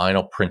seventh and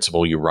final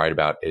principle you write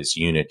about is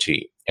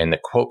unity. And the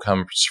quote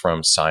comes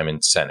from Simon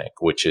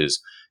Sinek, which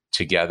is,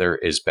 together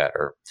is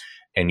better.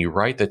 And you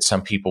write that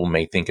some people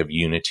may think of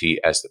unity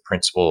as the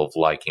principle of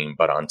liking,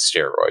 but on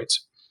steroids.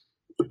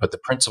 But the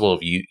principle of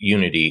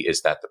unity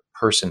is that the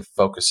person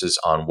focuses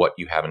on what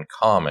you have in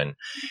common,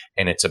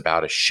 and it's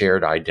about a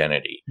shared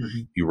identity.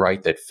 Mm-hmm. You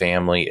write that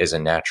family is a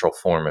natural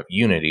form of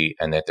unity,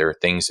 and that there are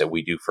things that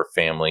we do for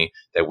family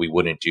that we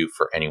wouldn't do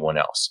for anyone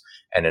else.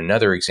 And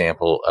another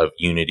example of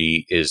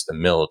unity is the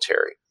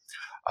military.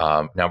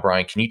 Now,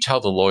 Brian, can you tell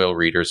the loyal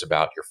readers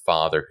about your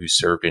father who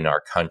served in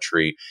our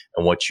country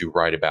and what you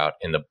write about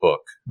in the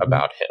book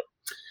about him?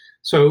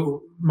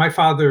 So my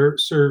father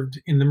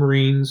served in the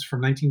Marines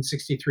from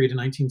 1963 to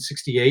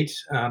 1968.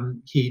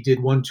 He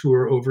did one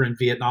tour over in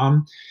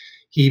Vietnam.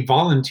 He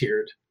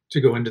volunteered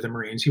to go into the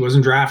Marines. He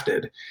wasn't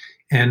drafted.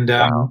 And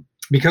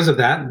because of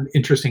that,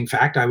 interesting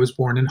fact, I was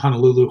born in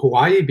Honolulu,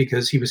 Hawaii,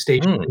 because he was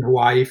stationed in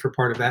Hawaii for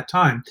part of that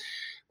time.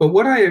 But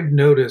what I have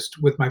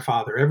noticed with my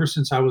father ever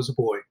since I was a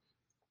boy,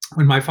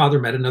 when my father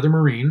met another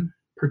Marine,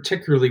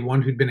 particularly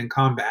one who'd been in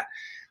combat,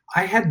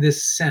 I had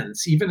this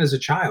sense, even as a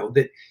child,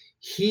 that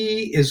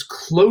he is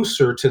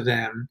closer to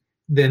them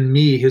than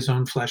me, his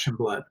own flesh and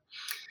blood.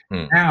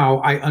 Now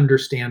I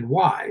understand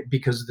why,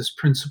 because of this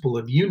principle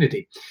of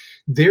unity.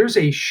 There's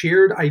a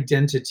shared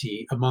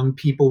identity among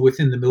people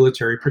within the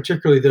military,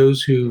 particularly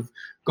those who've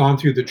gone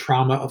through the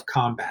trauma of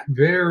combat.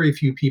 Very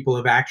few people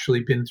have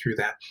actually been through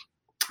that.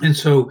 And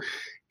so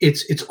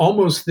it's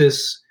almost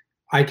this,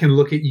 I can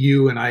look at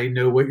you and I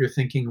know what you're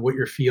thinking, what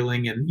you're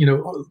feeling, and,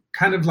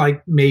 kind of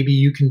like maybe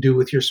you can do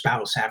with your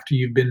spouse after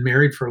you've been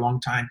married for a long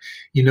time.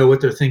 You know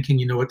what they're thinking,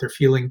 you know what they're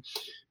feeling.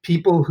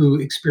 People who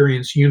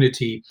experience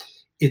unity,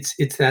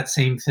 it's that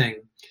same thing.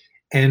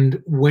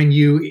 And when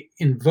you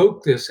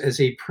invoke this as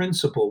a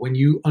principle, when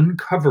you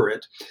uncover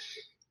it,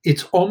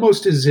 it's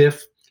almost as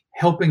if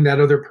helping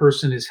that other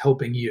person is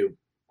helping you.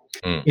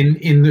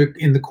 In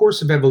the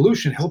course of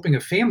evolution, helping a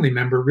family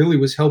member really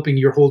was helping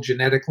your whole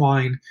genetic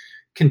line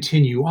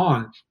continue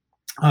on.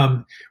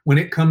 When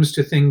it comes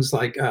to things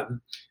like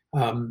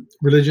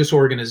religious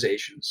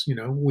organizations,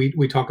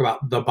 we talk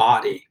about the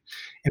body,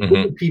 and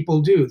what do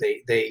people do?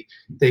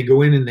 They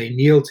go in and they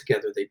kneel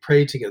together, they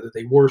pray together,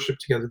 they worship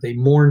together, they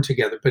mourn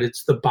together, but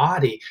it's the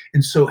body.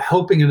 And so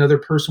helping another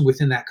person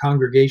within that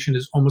congregation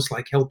is almost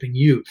like helping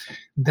you.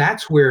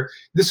 That's where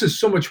this is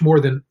so much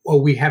more than,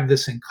 we have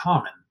this in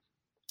common.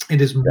 It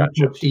is much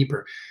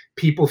deeper.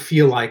 People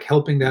feel like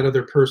helping that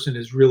other person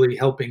is really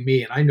helping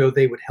me. And I know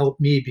they would help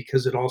me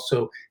because it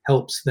also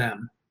helps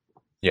them.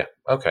 Yeah.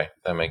 Okay.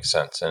 That makes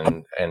sense.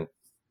 And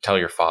Tell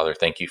your father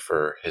thank you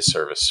for his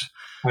service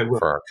I will.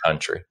 for our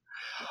country.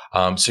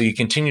 So you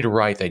continue to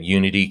write that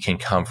unity can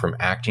come from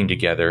acting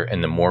together,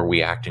 and the more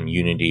we act in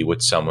unity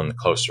with someone, the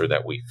closer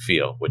that we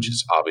feel, which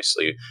is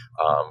obviously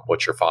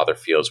what your father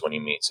feels when he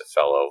meets a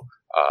fellow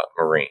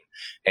Marine.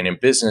 And in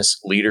business,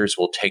 leaders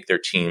will take their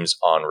teams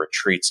on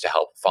retreats to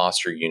help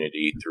foster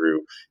unity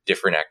through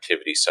different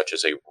activities, such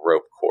as a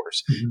rope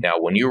course. Mm-hmm. Now,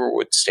 when you were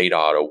with State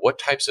Auto, what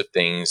types of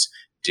things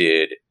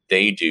did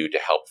they do to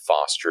help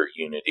foster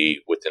unity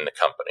within the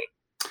company?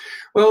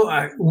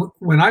 Well,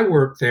 when I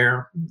worked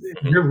there,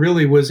 there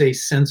really was a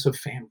sense of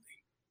family.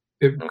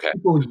 Okay.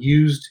 People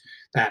used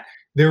that.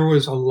 There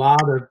was a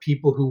lot of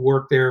people who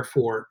worked there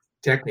for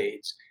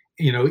decades.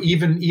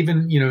 Even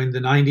in the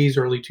 90s,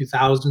 early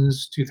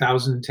 2000s,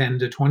 2010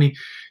 to 20,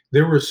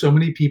 there were so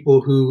many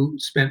people who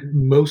spent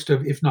most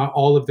of, if not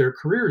all of their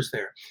careers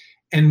there.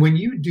 And when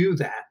you do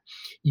that,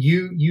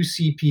 you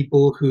see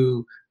people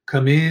who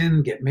come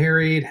in, get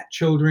married, have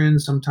children,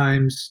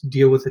 sometimes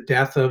deal with the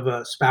death of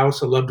a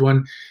spouse, a loved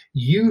one.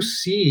 You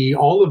see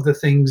all of the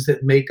things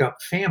that make up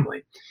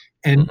family.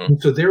 And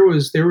so there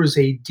was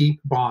a deep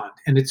bond.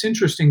 And it's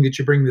interesting that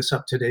you bring this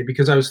up today,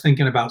 because I was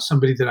thinking about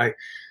somebody that I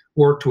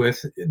worked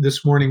with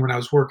this morning when I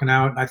was working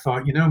out, and I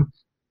thought,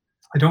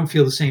 I don't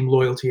feel the same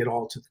loyalty at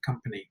all to the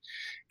company.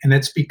 And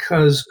that's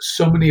because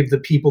so many of the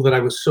people that I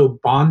was so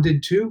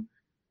bonded to,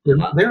 they're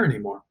not there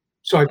anymore.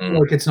 So I feel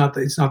like it's not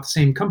the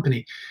same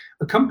company.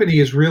 A company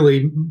is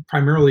really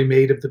primarily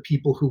made of the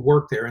people who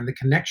work there and the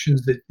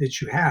connections that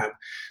you have.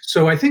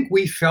 So I think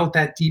we felt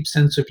that deep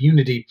sense of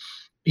unity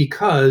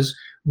because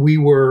we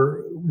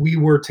were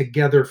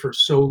together for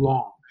so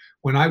long.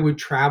 When I would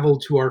travel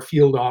to our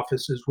field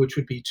offices, which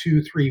would be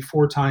 2, 3,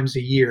 4 times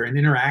a year, and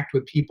interact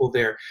with people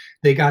there,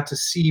 they got to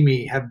see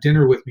me, have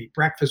dinner with me,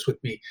 breakfast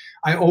with me.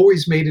 I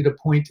always made it a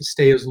point to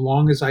stay as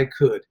long as I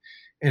could.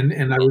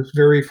 And I was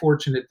very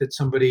fortunate that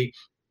somebody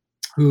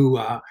who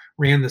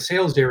ran the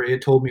sales area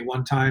told me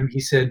one time, he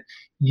said,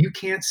 you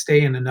can't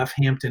stay in enough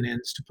Hampton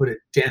Inns to put a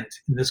dent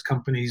in this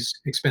company's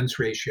expense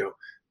ratio.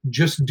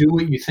 Just do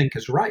what you think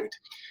is right.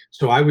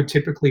 So I would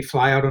typically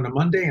fly out on a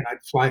Monday and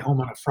I'd fly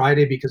home on a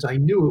Friday, because I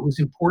knew it was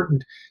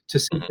important to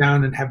sit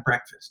down and have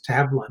breakfast, to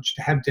have lunch,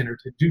 to have dinner,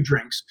 to do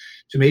drinks,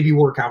 to maybe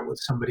work out with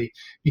somebody.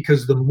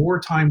 Because the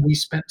more time we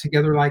spent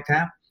together like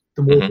that,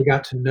 the more they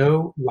got to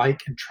know,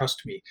 like, and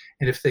trust me.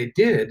 And if they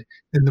did,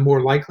 then the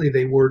more likely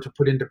they were to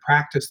put into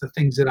practice the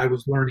things that I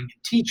was learning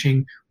and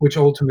teaching, which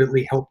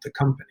ultimately helped the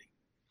company.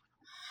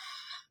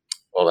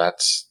 Well,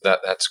 that's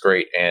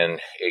great,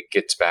 and it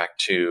gets back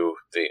to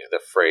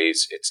the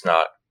phrase "it's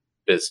not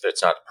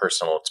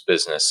personal, it's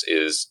business"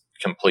 is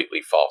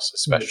completely false,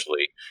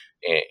 especially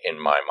in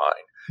my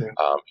mind,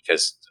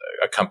 because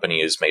a company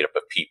is made up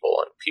of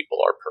people, and people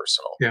are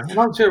personal. Yeah, and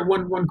I'll share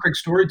one quick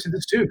story to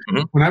this too.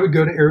 When I would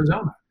go to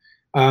Arizona,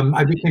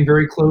 I became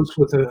very close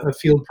with a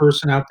field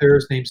person out there.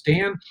 His name's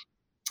Dan,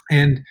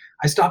 and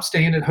I stopped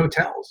staying at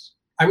hotels.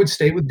 I would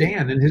stay with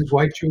Dan and his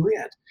wife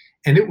Juliet.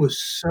 And it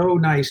was so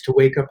nice to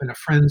wake up in a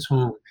friend's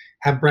home,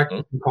 have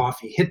breakfast and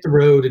coffee, hit the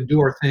road and do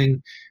our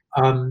thing.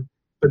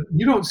 But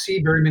you don't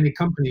see very many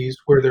companies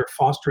where they're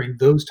fostering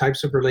those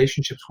types of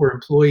relationships, where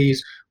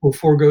employees will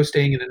forego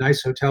staying in a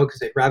nice hotel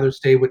because they'd rather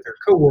stay with their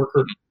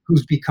coworker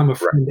who's become a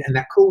friend, and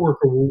that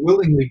coworker will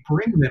willingly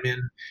bring them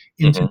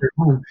into their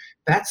home.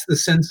 That's the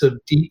sense of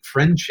deep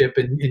friendship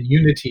and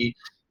unity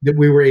that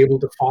we were able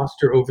to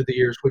foster over the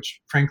years,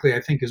 which frankly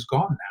I think is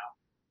gone now.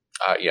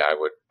 Yeah, I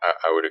would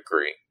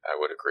agree. I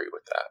would agree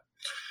with that.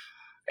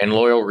 And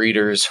loyal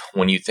readers,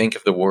 when you think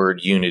of the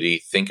word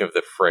unity, think of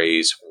the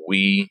phrase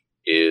 "we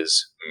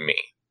is me."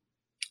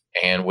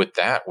 And with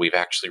that, we've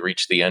actually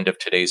reached the end of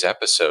today's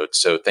episode.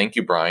 So thank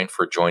you, Brian,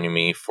 for joining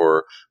me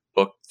for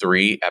Book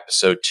 3,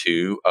 Episode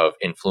 2 of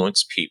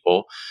Influence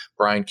People.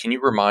 Brian, can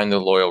you remind the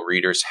loyal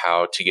readers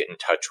how to get in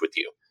touch with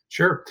you?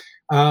 Sure.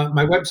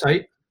 My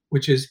website,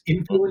 which is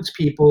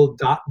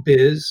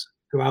influencepeople.biz.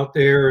 Go out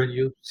there and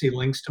you'll see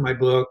links to my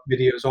book,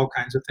 videos, all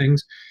kinds of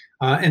things,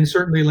 and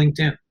certainly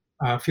LinkedIn.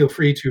 Feel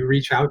free to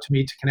reach out to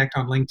me to connect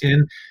on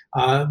LinkedIn.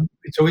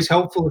 It's always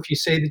helpful if you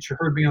say that you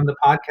heard me on the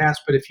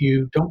podcast, but if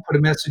you don't put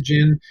a message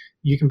in,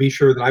 you can be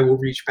sure that I will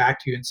reach back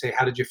to you and say,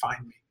 how did you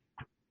find me?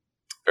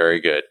 Very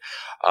good.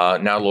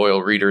 Now,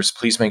 loyal readers,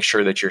 please make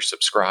sure that you're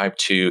subscribed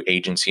to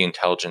Agency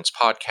Intelligence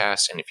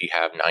Podcast. And if you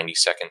have 90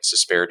 seconds to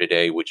spare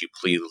today, would you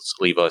please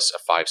leave us a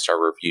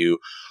 5-star review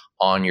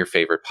on your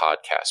favorite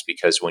podcast?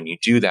 Because when you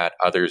do that,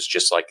 others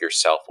just like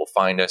yourself will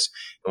find us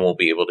and we'll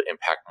be able to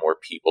impact more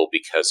people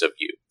because of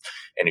you.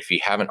 And if you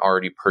haven't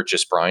already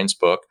purchased Brian's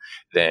book,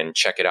 then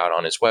check it out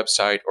on his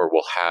website, or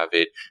we'll have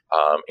it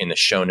in the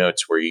show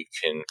notes where you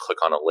can click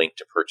on a link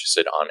to purchase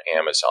it on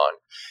Amazon.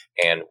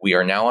 And we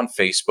are now on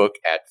Facebook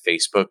at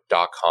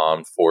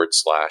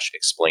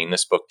facebook.com/explain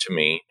this book to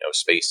me. No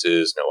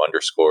spaces, no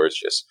underscores,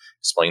 just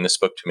explain this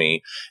book to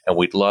me. And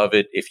we'd love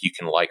it if you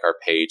can like our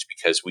page,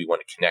 because we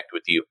want to connect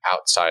with you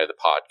outside of the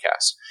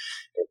podcast.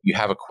 If you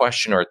have a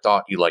question or a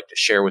thought you'd like to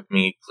share with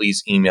me,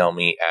 please email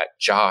me at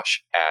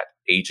josh@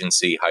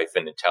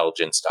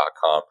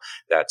 agency-intelligence.com.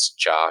 That's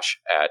Josh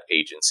at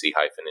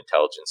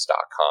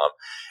agency-intelligence.com.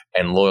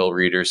 And loyal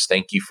readers,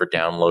 thank you for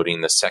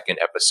downloading the second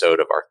episode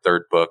of our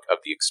third book of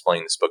the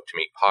Explain This Book to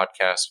Me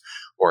podcast,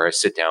 where I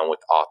sit down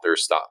with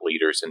authors, thought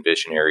leaders, and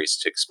visionaries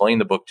to explain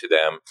the book to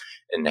them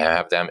and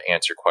have them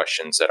answer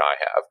questions that I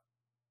have.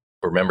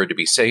 Remember to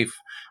be safe,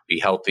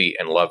 be healthy,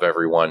 and love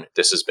everyone.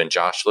 This has been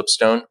Josh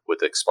Lipstone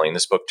with Explain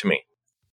This Book to Me.